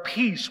 for our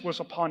peace was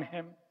upon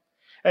Him.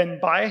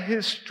 And by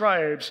His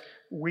stripes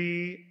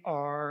we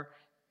are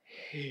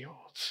healed.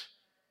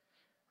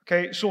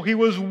 Okay, so he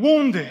was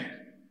wounded.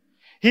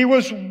 He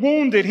was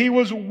wounded. He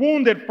was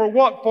wounded for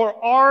what? For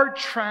our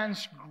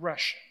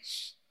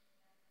transgressions.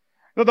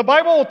 Now, the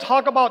Bible will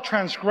talk about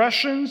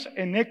transgressions,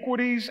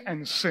 iniquities,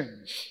 and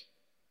sins.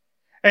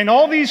 And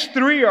all these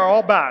three are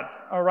all bad.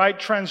 All right,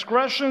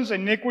 transgressions,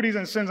 iniquities,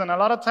 and sins. And a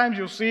lot of times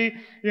you'll see,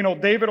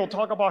 David will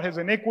talk about his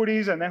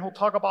iniquities, and then he'll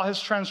talk about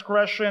his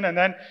transgression, and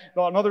then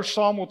another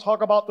psalm will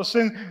talk about the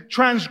sin.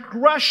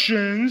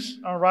 Transgressions,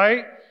 all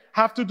right,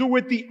 have to do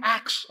with the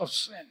acts of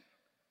sin.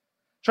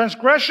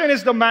 Transgression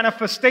is the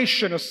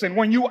manifestation of sin,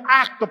 when you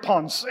act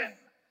upon sin.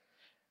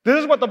 This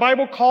is what the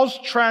Bible calls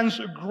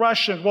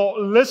transgression.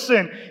 Well,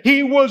 listen,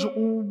 he was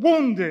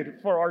wounded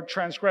for our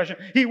transgression.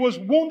 He was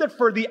wounded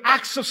for the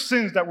acts of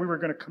sins that we were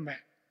going to commit.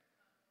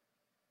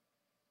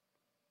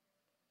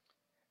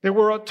 They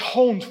were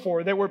atoned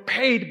for. They were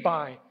paid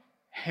by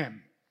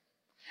him.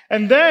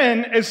 And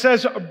then it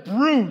says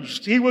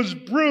bruised. He was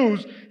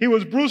bruised. He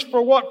was bruised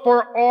for what?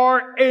 For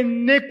our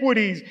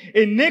iniquities.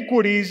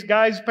 Iniquities,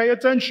 guys, pay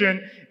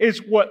attention, is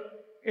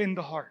what in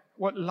the heart.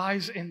 What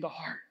lies in the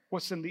heart.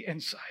 What's in the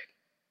inside.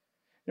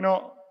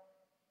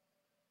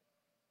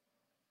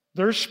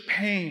 There's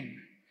pain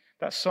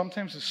that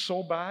sometimes is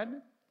so bad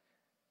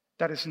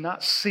that it's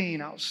not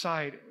seen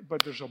outside,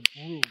 but there's a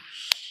bruise.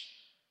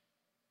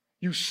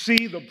 You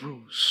see the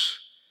bruise.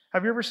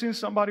 Have you ever seen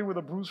somebody with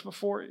a bruise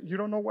before? You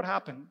don't know what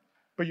happened,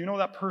 but you know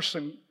that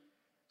person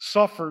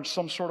suffered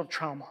some sort of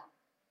trauma.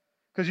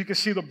 Because you can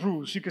see the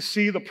bruise, you can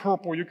see the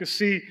purple, you can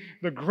see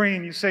the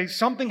green. You say,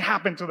 something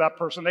happened to that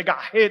person. They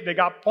got hit, they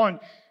got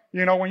punched.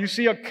 When you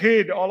see a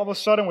kid all of a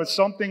sudden with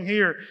something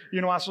here,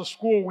 as a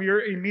school, we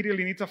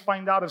immediately need to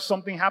find out if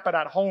something happened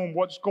at home,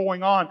 what's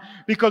going on.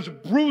 Because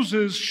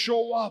bruises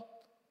show up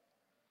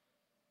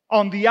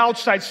on the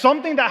outside.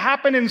 Something that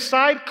happened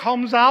inside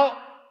comes out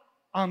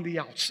on the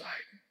outside.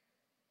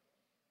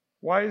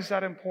 Why is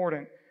that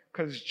important?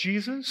 Because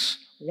Jesus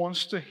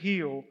wants to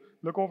heal,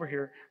 look over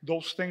here,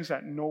 those things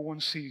that no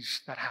one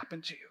sees that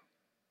happened to you,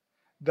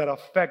 that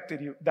affected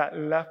you, that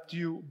left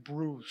you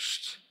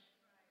bruised,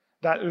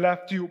 that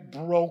left you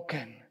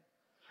broken,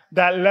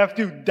 that left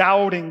you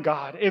doubting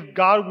God. If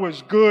God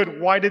was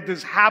good, why did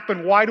this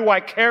happen? Why do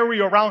I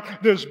carry around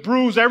this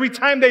bruise every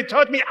time they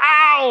touch me?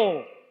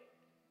 Ow!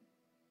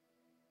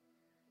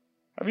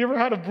 Have you ever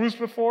had a bruise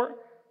before?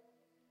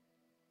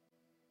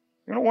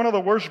 One of the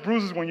worst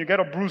bruises when you get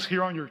a bruise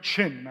here on your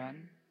chin,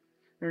 man.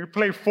 When you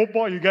play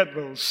football, you get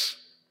those.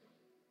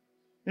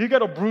 You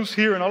get a bruise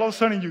here and all of a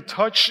sudden you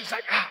touch, it's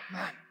like,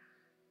 man.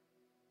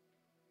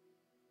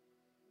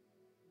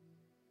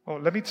 Oh,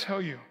 let me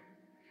tell you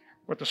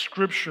what the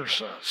scripture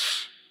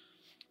says.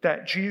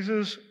 That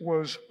Jesus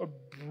was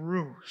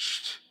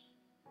bruised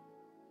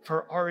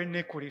for our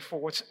iniquity, for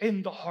what's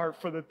in the heart,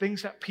 for the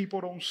things that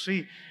people don't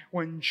see.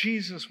 When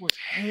Jesus was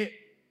hit,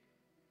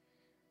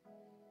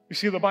 you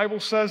see, the Bible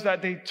says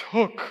that they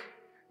took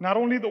not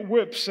only the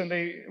whips, and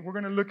we're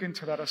going to look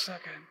into that a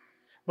second,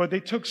 but they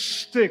took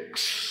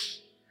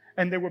sticks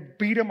and they would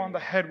beat him on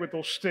the head with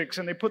those sticks,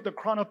 and they put the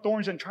crown of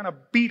thorns and trying to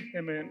beat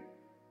him in.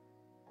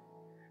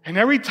 And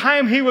every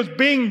time he was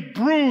being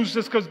bruised,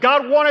 it's because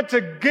God wanted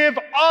to give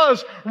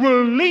us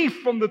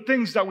relief from the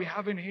things that we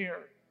have in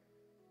here.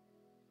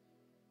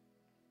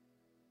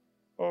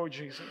 Oh,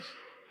 Jesus.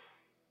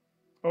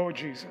 Oh,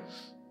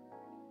 Jesus.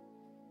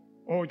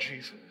 Oh,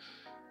 Jesus.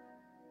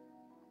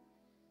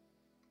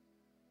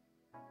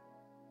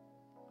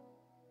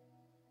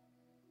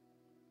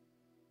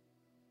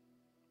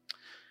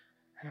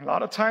 And a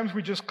lot of times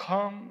we just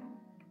come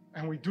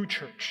and we do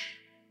church.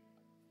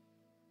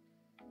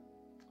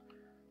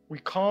 We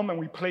come and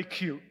we play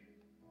cute.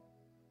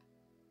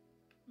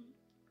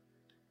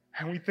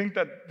 And we think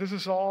that this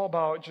is all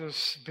about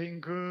just being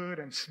good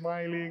and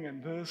smiling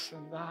and this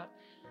and that.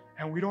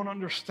 And we don't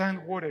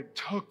understand what it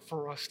took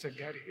for us to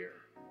get here.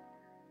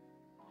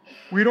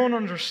 We don't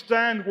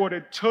understand what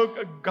it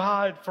took,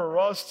 God, for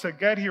us to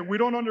get here. We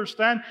don't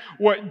understand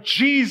what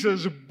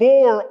Jesus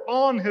bore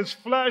on his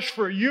flesh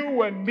for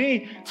you and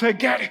me to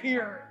get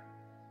here.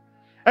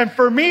 And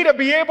for me to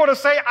be able to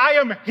say, I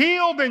am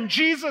healed in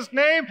Jesus'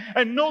 name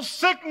and no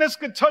sickness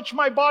could touch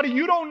my body,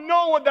 you don't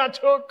know what that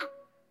took.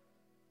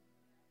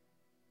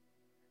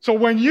 So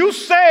when you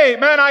say,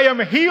 man, I am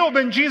healed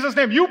in Jesus'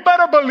 name, you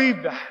better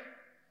believe that.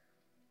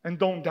 And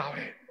don't doubt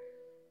it.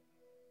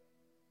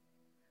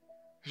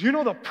 Do you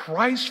know the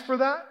price for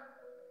that?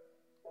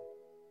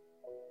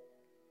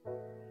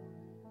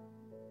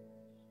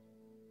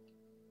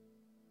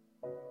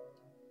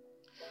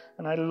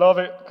 And I love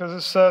it because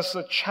it says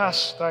the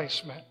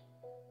chastisement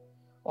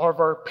of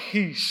our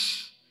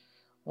peace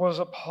was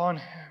upon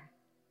him.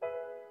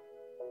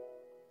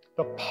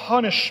 The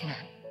punishment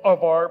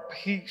of our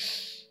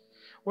peace.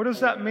 What does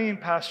that mean,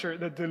 Pastor?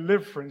 The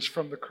deliverance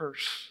from the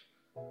curse.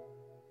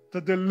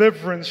 The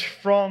deliverance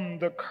from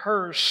the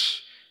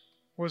curse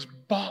was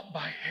bought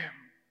by him.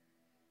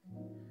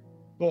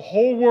 The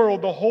whole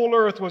world, the whole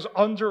earth was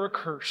under a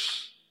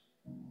curse.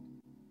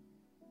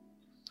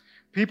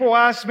 People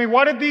ask me,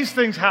 why did these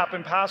things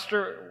happen,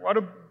 Pastor? What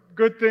a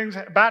good things,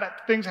 bad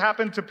things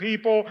happen to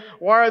people?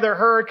 Why are there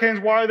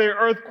hurricanes? Why are there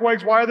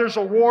earthquakes? Why there's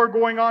a war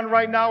going on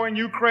right now in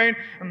Ukraine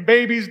and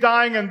babies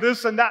dying and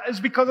this and that? It's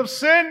because of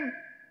sin.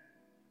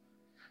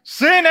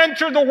 Sin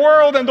entered the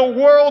world and the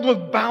world was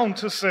bound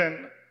to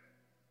sin.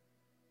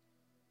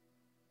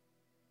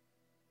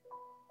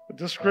 But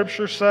the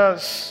scripture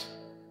says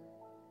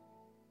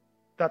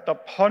that the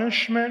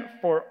punishment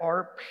for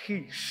our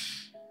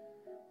peace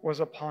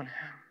was upon him.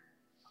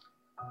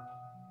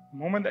 The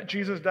moment that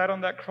Jesus died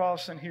on that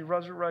cross and he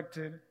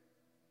resurrected,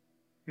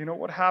 you know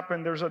what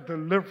happened? There's a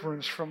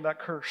deliverance from that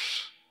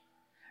curse.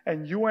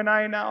 And you and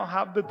I now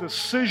have the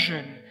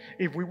decision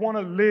if we want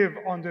to live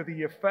under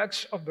the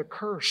effects of the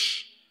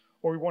curse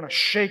or we want to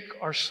shake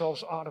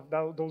ourselves out of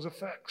those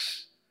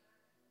effects.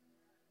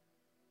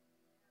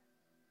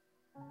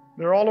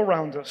 They're all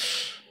around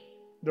us.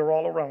 They're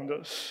all around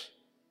us.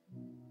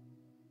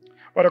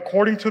 But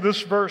according to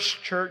this verse,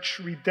 church,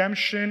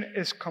 redemption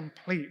is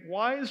complete.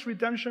 Why is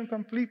redemption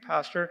complete,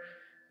 Pastor?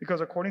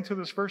 Because according to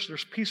this verse,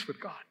 there's peace with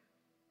God.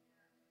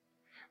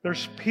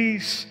 There's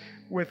peace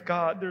with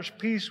God. There's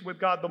peace with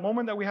God. The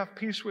moment that we have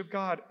peace with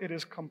God, it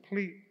is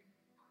complete.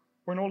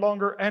 We're no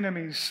longer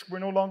enemies. We're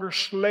no longer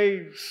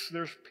slaves.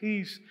 There's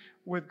peace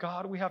with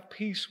God. We have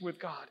peace with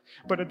God.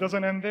 But it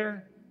doesn't end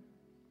there.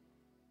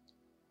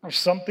 There's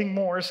something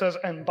more. It says,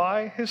 and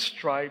by his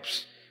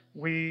stripes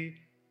we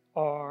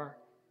are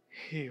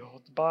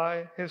healed.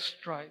 By his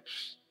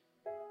stripes,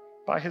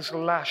 by his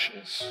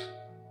lashes.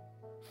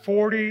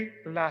 40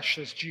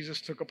 lashes Jesus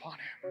took upon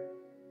him.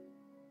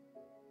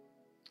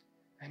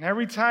 And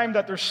every time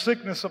that there's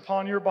sickness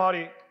upon your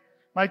body,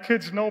 my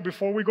kids know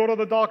before we go to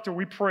the doctor,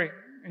 we pray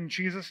in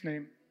Jesus'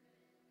 name.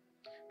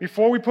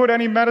 Before we put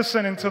any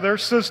medicine into their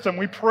system,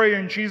 we pray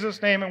in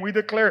Jesus' name and we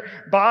declare,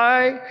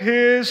 by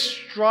his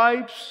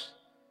stripes,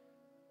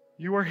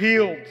 you are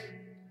healed.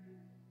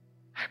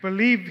 I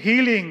believe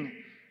healing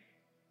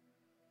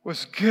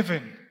was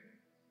given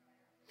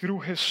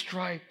through his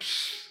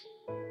stripes.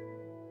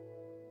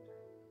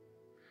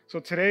 So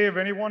today, if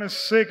anyone is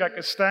sick, I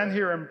could stand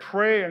here and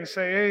pray and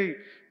say, hey,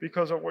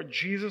 because of what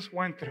Jesus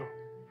went through,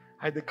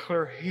 I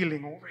declare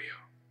healing over you.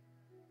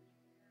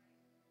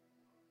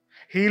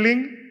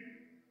 Healing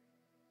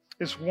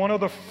is one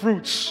of the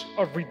fruits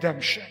of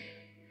redemption.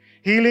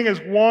 Healing is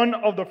one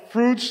of the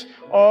fruits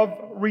of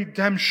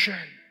redemption.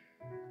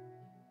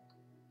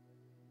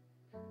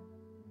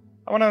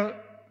 I want to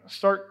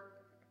start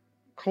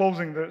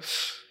closing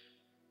this.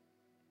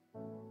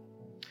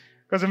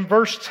 Because in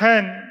verse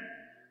 10,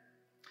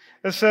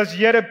 it says,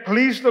 yet it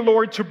pleased the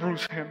Lord to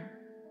bruise him.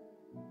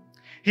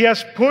 He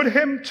has put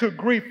him to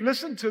grief.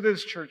 Listen to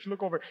this, church.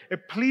 Look over.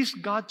 It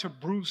pleased God to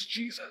bruise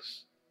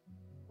Jesus.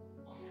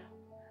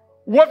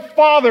 What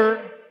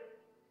father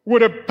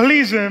would it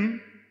please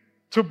him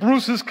to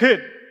bruise his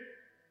kid?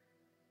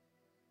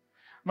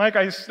 Mike,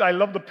 I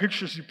love the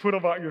pictures you put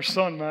about your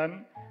son,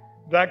 man.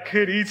 That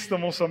kid eats the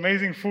most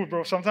amazing food,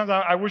 bro. Sometimes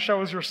I wish I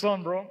was your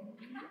son, bro.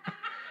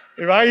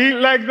 If I eat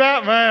like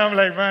that, man, I'm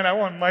like, man, I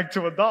want Mike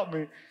to adopt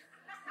me.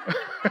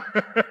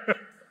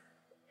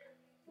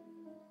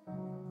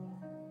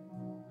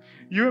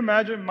 You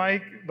imagine,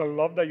 Mike, the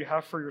love that you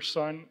have for your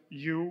son,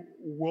 you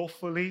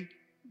willfully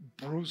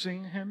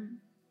bruising him?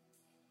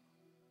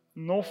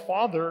 No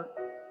father,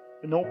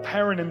 no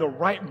parent in the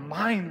right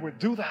mind would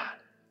do that.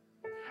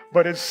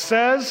 But it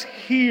says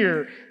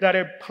here that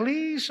it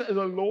pleased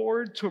the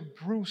Lord to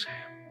bruise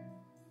him.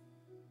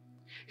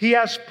 He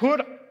has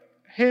put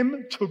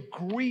him to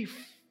grief.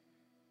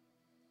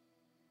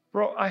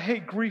 Bro, I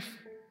hate grief.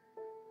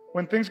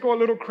 When things go a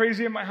little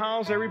crazy in my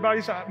house,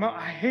 everybody's like, no,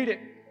 I hate it.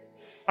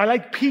 I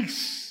like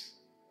peace.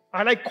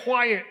 I like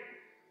quiet.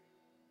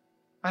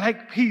 I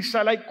like peace.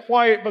 I like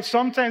quiet. But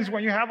sometimes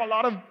when you have a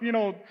lot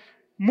of,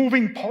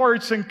 moving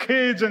parts and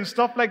kids and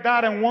stuff like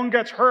that, and one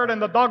gets hurt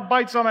and the dog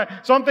bites them and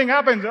something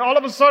happens, all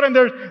of a sudden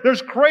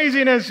there's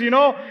craziness,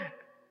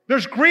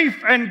 there's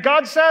grief. And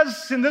God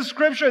says in this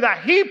scripture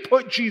that he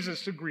put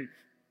Jesus to grief.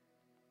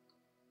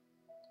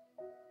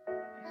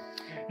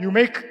 You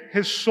make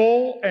his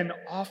soul an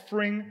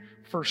offering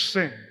for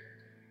sin.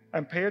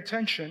 And pay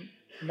attention,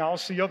 now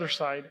it's the other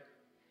side.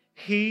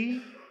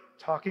 He,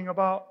 talking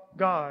about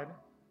God,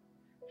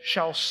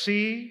 shall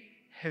see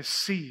his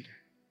seed.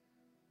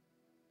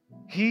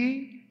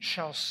 He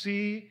shall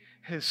see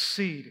his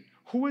seed.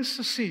 Who is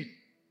the seed?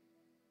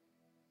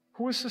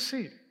 Who is the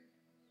seed?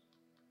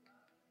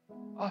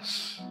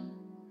 Us.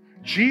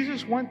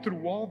 Jesus went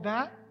through all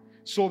that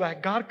so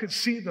that God could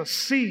see the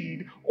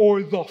seed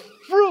or the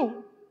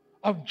fruit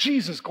of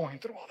Jesus going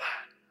through all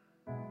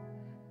that.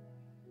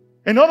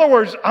 In other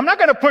words, I'm not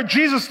going to put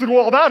Jesus through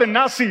all that and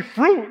not see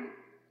fruit.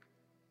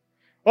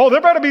 Oh, there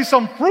better be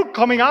some fruit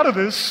coming out of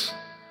this.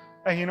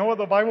 And you know what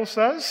the Bible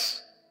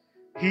says?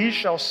 He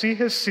shall see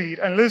his seed.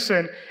 And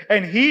listen,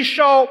 and he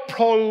shall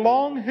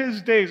prolong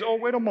his days. Oh,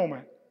 wait a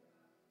moment.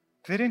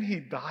 Didn't he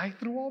die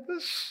through all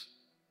this?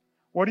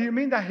 What do you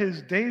mean that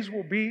his days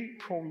will be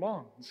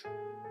prolonged?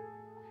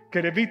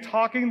 Could it be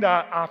talking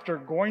that after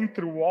going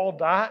through all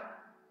that,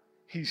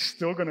 he's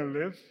still going to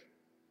live?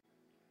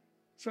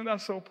 Isn't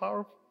that so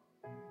powerful?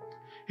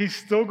 He's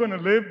still going to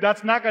live.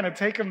 That's not going to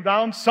take him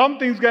down.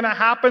 Something's going to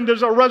happen.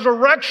 There's a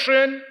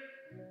resurrection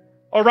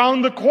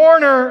around the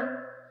corner.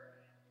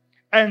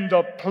 And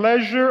the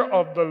pleasure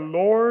of the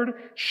Lord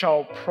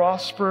shall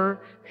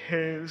prosper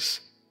his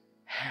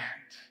hand.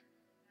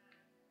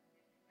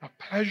 The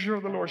pleasure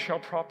of the Lord shall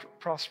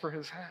prosper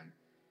his hand.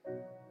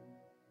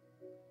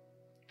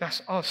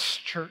 That's us,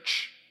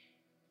 church.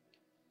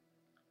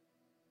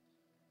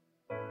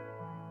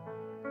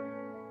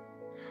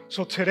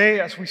 So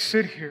today, as we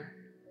sit here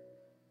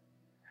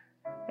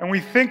and we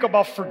think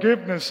about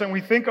forgiveness and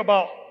we think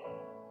about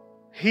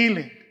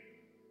healing,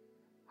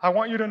 I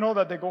want you to know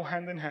that they go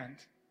hand in hand.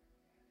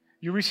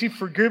 You receive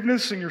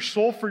forgiveness in your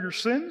soul for your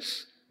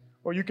sins,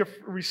 or you can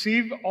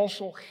receive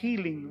also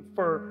healing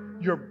for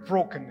your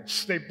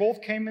brokenness. They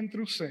both came in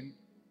through sin.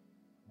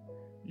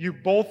 You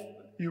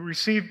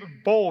receive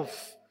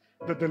both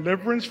the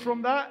deliverance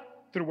from that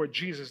through what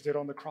Jesus did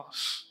on the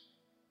cross.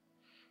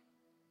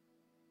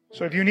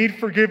 So if you need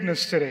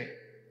forgiveness today,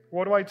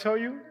 what do I tell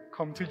you?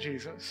 Come to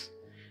Jesus.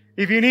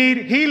 If you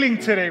need healing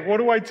today, what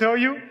do I tell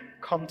you?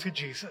 Come to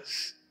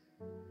Jesus.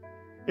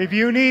 If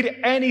you need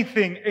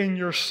anything in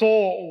your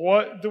soul,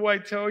 what do I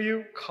tell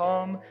you?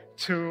 Come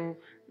to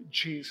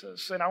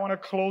Jesus. And I want to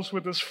close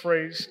with this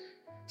phrase.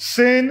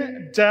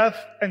 Sin,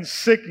 death, and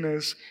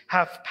sickness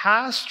have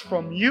passed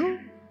from you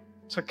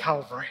to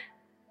Calvary.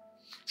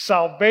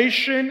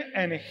 Salvation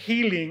and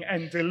healing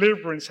and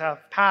deliverance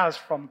have passed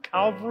from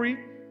Calvary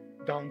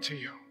down to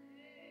you.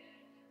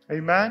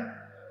 Amen?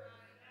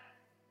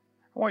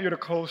 I want you to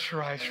close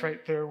your eyes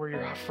right there where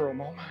you're at for a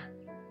moment.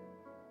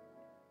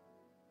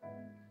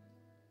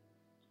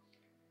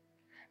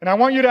 And I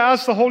want you to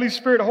ask the Holy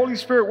Spirit,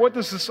 what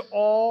does this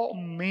all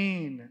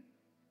mean?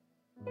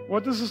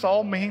 What does this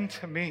all mean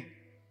to me?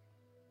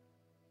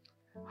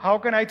 How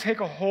can I take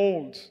a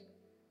hold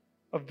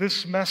of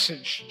this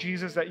message,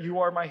 Jesus, that you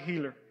are my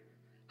healer?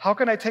 How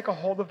can I take a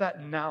hold of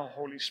that now,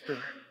 Holy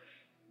Spirit?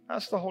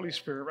 Ask the Holy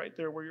Spirit right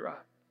there where you're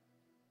at.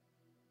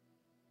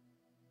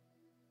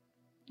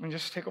 And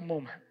just take a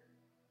moment.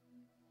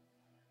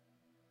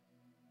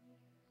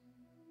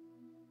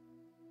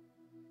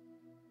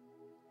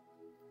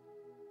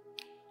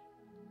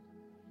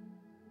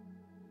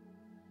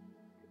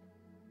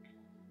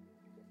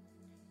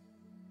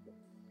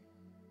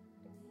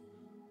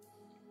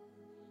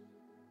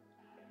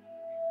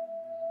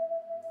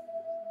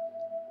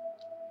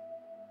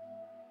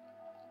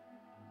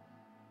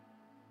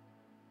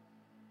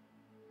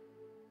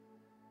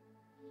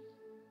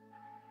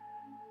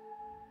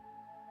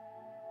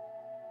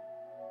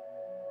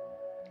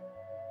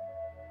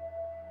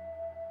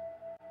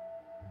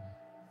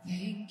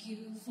 Thank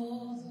you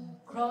for the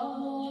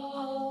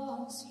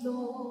cross,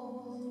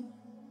 Lord.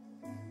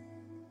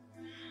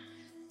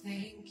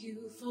 Thank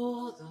you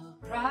for the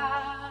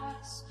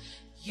price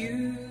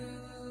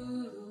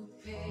you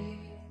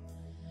paid,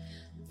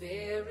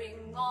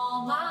 bearing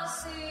all my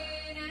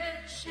sin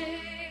and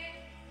shame.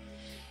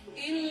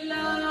 In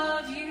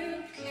love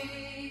you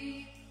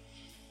came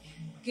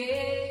and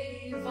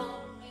gave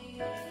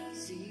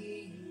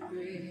amazing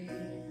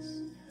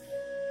grace.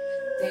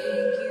 Thank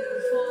you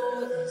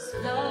for this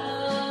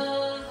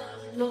love,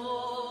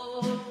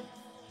 Lord.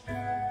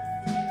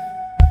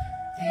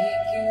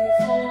 Thank you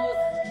for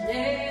the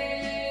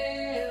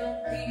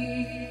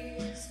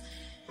nail-pierced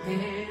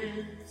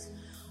hands.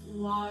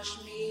 Wash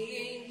me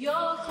in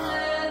your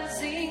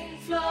cleansing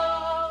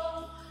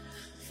flow.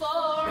 For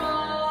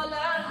all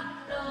I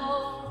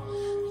know,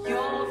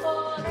 your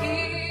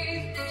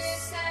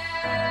forgiveness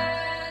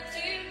and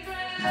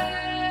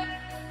embrace.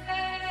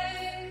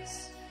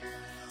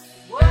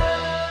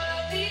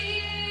 Worthy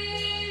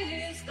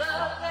is the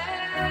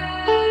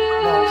Lamb.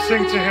 Come on,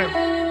 sing to him.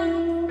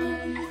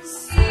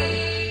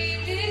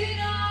 Seated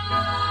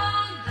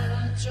on the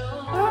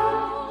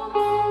throne.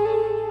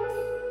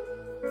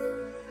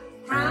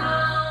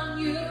 Crown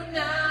you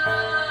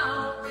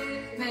now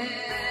with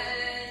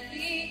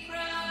many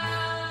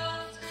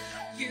crowns.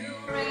 You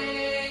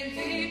reign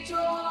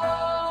victorious.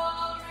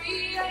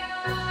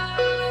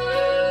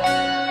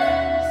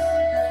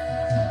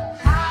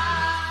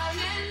 High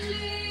and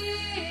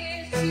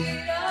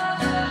lifted up.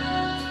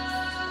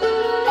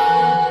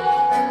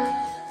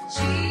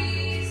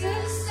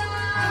 Jesus, Son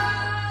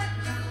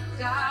of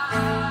God,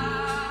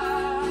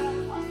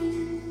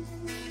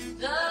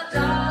 the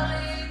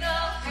darling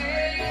of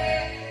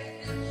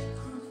heaven,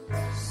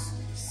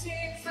 crucified.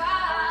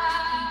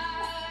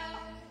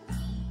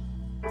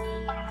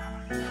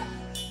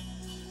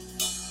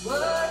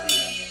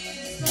 Worthy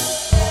is the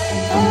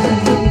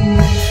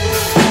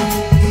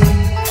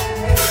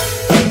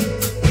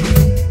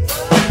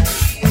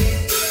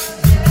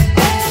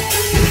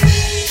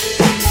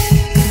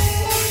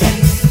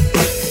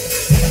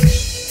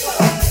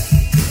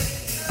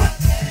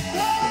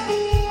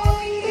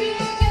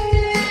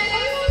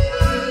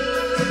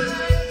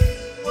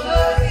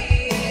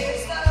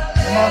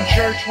Come on,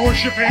 church,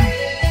 worship him.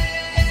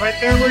 Right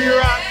there where you're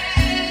at.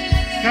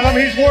 Tell him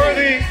he's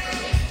worthy.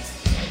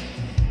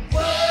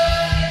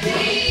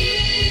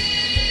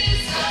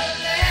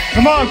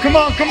 Come on, come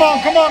on, come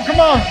on, come on, come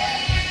on.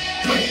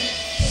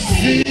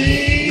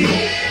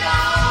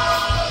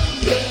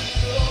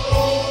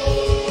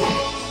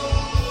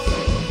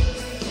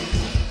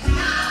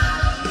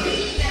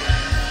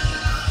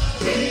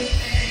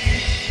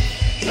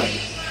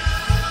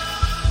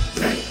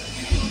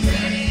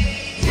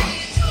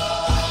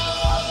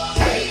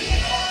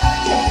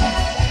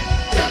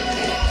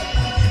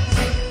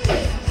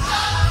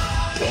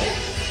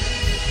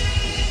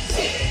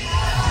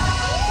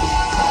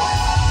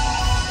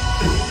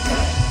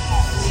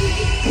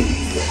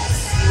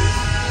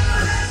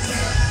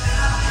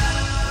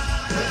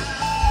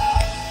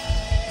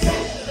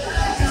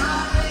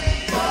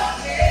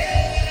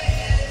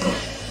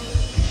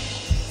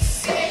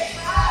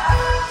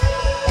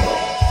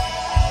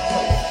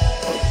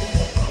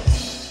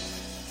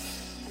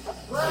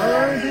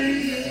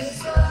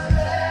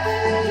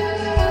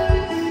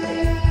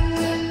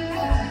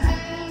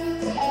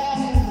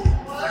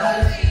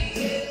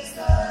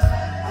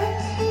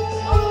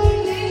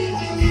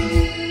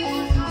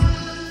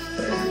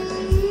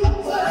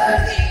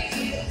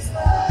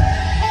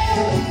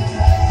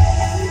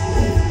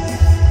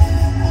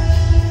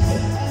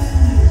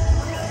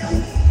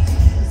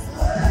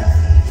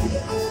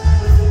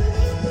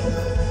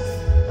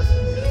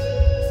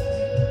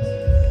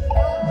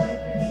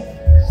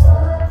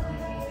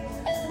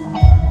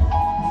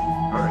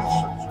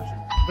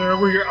 There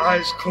with your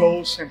eyes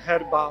closed and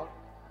head bowed.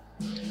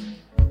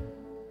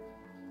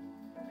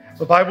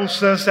 The Bible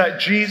says that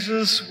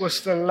Jesus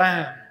was the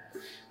Lamb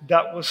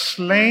that was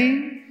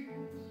slain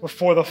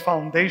before the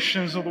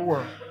foundations of the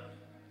world.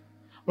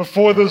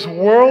 Before this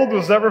world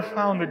was ever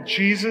founded,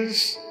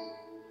 Jesus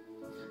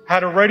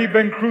had already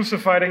been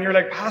crucified. And you're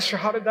like, Pastor,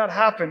 how did that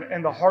happen?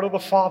 In the heart of the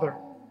Father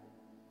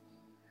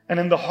and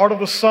in the heart of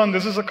the Son.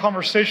 This is a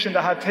conversation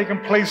that had taken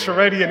place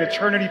already in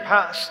eternity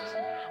past.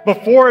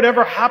 Before it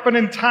ever happened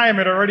in time,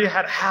 it already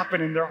had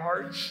happened in their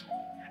hearts.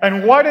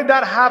 And why did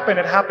that happen?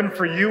 It happened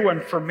for you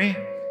and for me.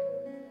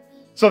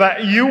 So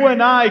that you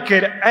and I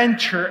could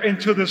enter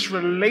into this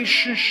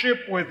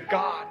relationship with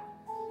God.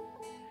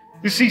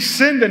 You see,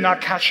 sin did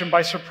not catch him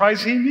by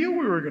surprise. He knew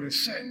we were going to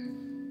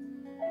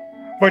sin.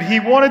 But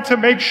he wanted to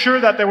make sure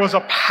that there was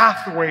a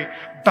pathway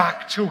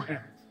back to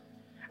him.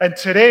 And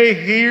today,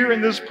 here in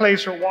this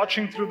place, or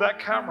watching through that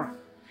camera,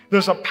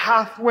 there's a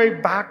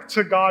pathway back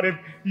to God. If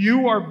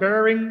you are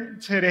bearing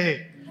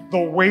today the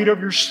weight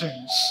of your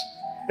sins,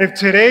 if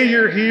today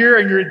you're here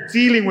and you're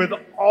dealing with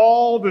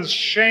all this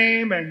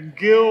shame and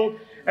guilt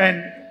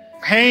and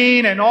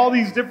pain and all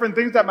these different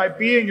things that might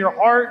be in your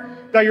heart,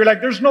 that you're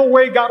like, there's no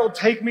way God will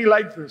take me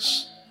like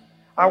this.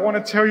 I want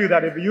to tell you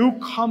that if you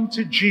come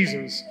to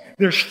Jesus,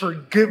 there's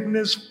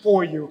forgiveness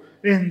for you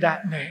in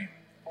that name.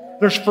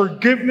 There's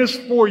forgiveness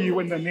for you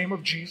in the name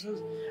of Jesus.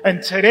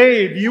 And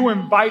today, if you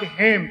invite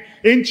him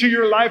into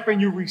your life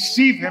and you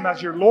receive him as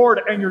your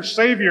Lord and your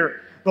Savior,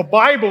 the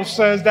Bible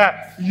says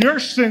that your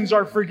sins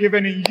are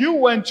forgiven and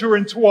you enter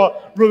into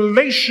a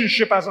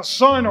relationship as a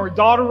son or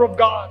daughter of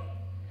God.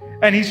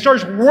 And he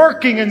starts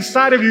working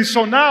inside of you.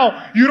 So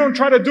now you don't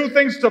try to do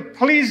things to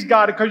please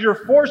God because you're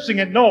forcing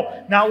it.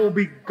 No, now it will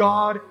be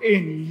God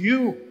in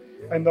you.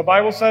 And the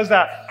Bible says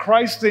that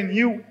Christ in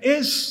you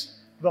is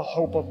the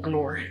hope of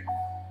glory.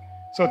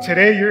 So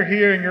today you're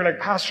here and you're like,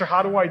 Pastor,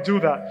 how do I do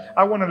that?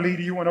 I want to lead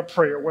you in a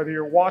prayer. Whether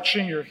you're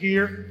watching, you're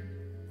here,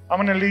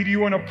 I'm going to lead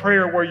you in a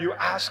prayer where you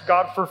ask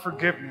God for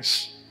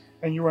forgiveness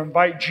and you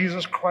invite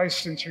Jesus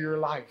Christ into your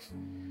life.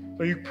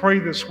 So you pray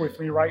this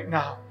with me right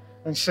now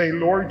and say,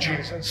 Lord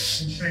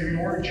Jesus,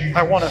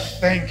 I want to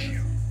thank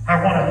you.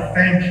 I want to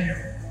thank you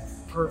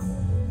for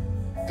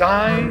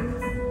dying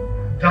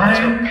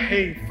to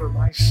pay for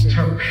my sin.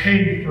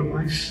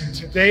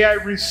 Today I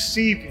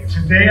receive you.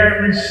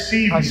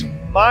 As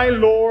my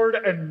Lord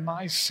and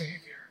my Savior.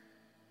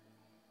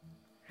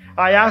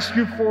 I ask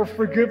you for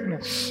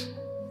forgiveness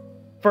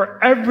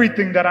for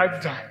everything that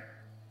I've done.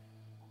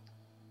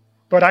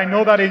 But I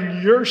know that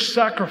in your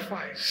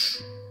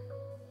sacrifice,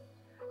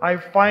 I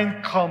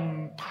find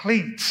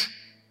complete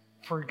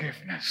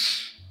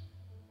forgiveness.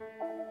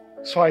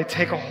 So I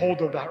take a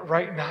hold of that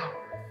right now.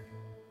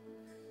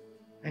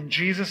 And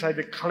Jesus, I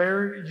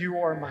declare you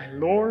are my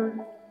Lord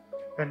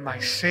and my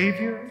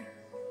Savior.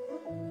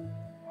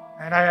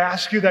 And I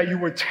ask you that you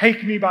would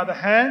take me by the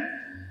hand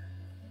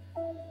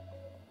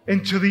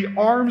into the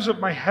arms of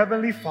my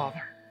Heavenly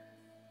Father.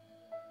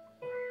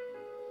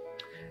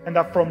 And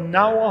that from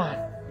now on,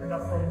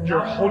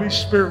 your Holy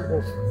Spirit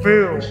will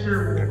fill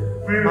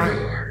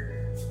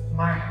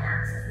my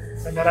heart.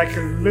 And that I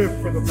can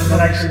live for the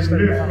purposes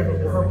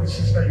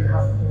that you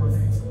have for me.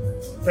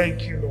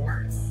 Thank you,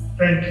 Lord.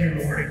 Thank you,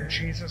 Lord. In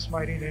Jesus'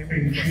 mighty name.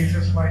 In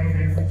Jesus' mighty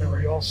name. And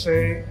we all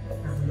say,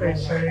 amen.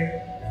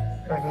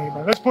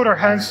 Amen. Let's put our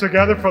hands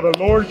together for the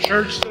Lord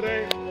Church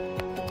today.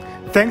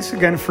 Thanks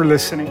again for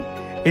listening.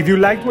 If you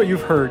liked what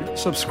you've heard,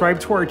 subscribe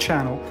to our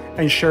channel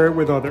and share it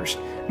with others.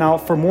 Now,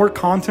 for more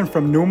content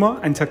from Numa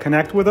and to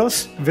connect with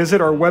us, visit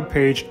our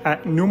webpage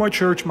at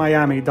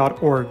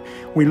numachurchmiami.org.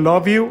 We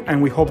love you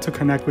and we hope to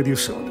connect with you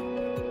soon.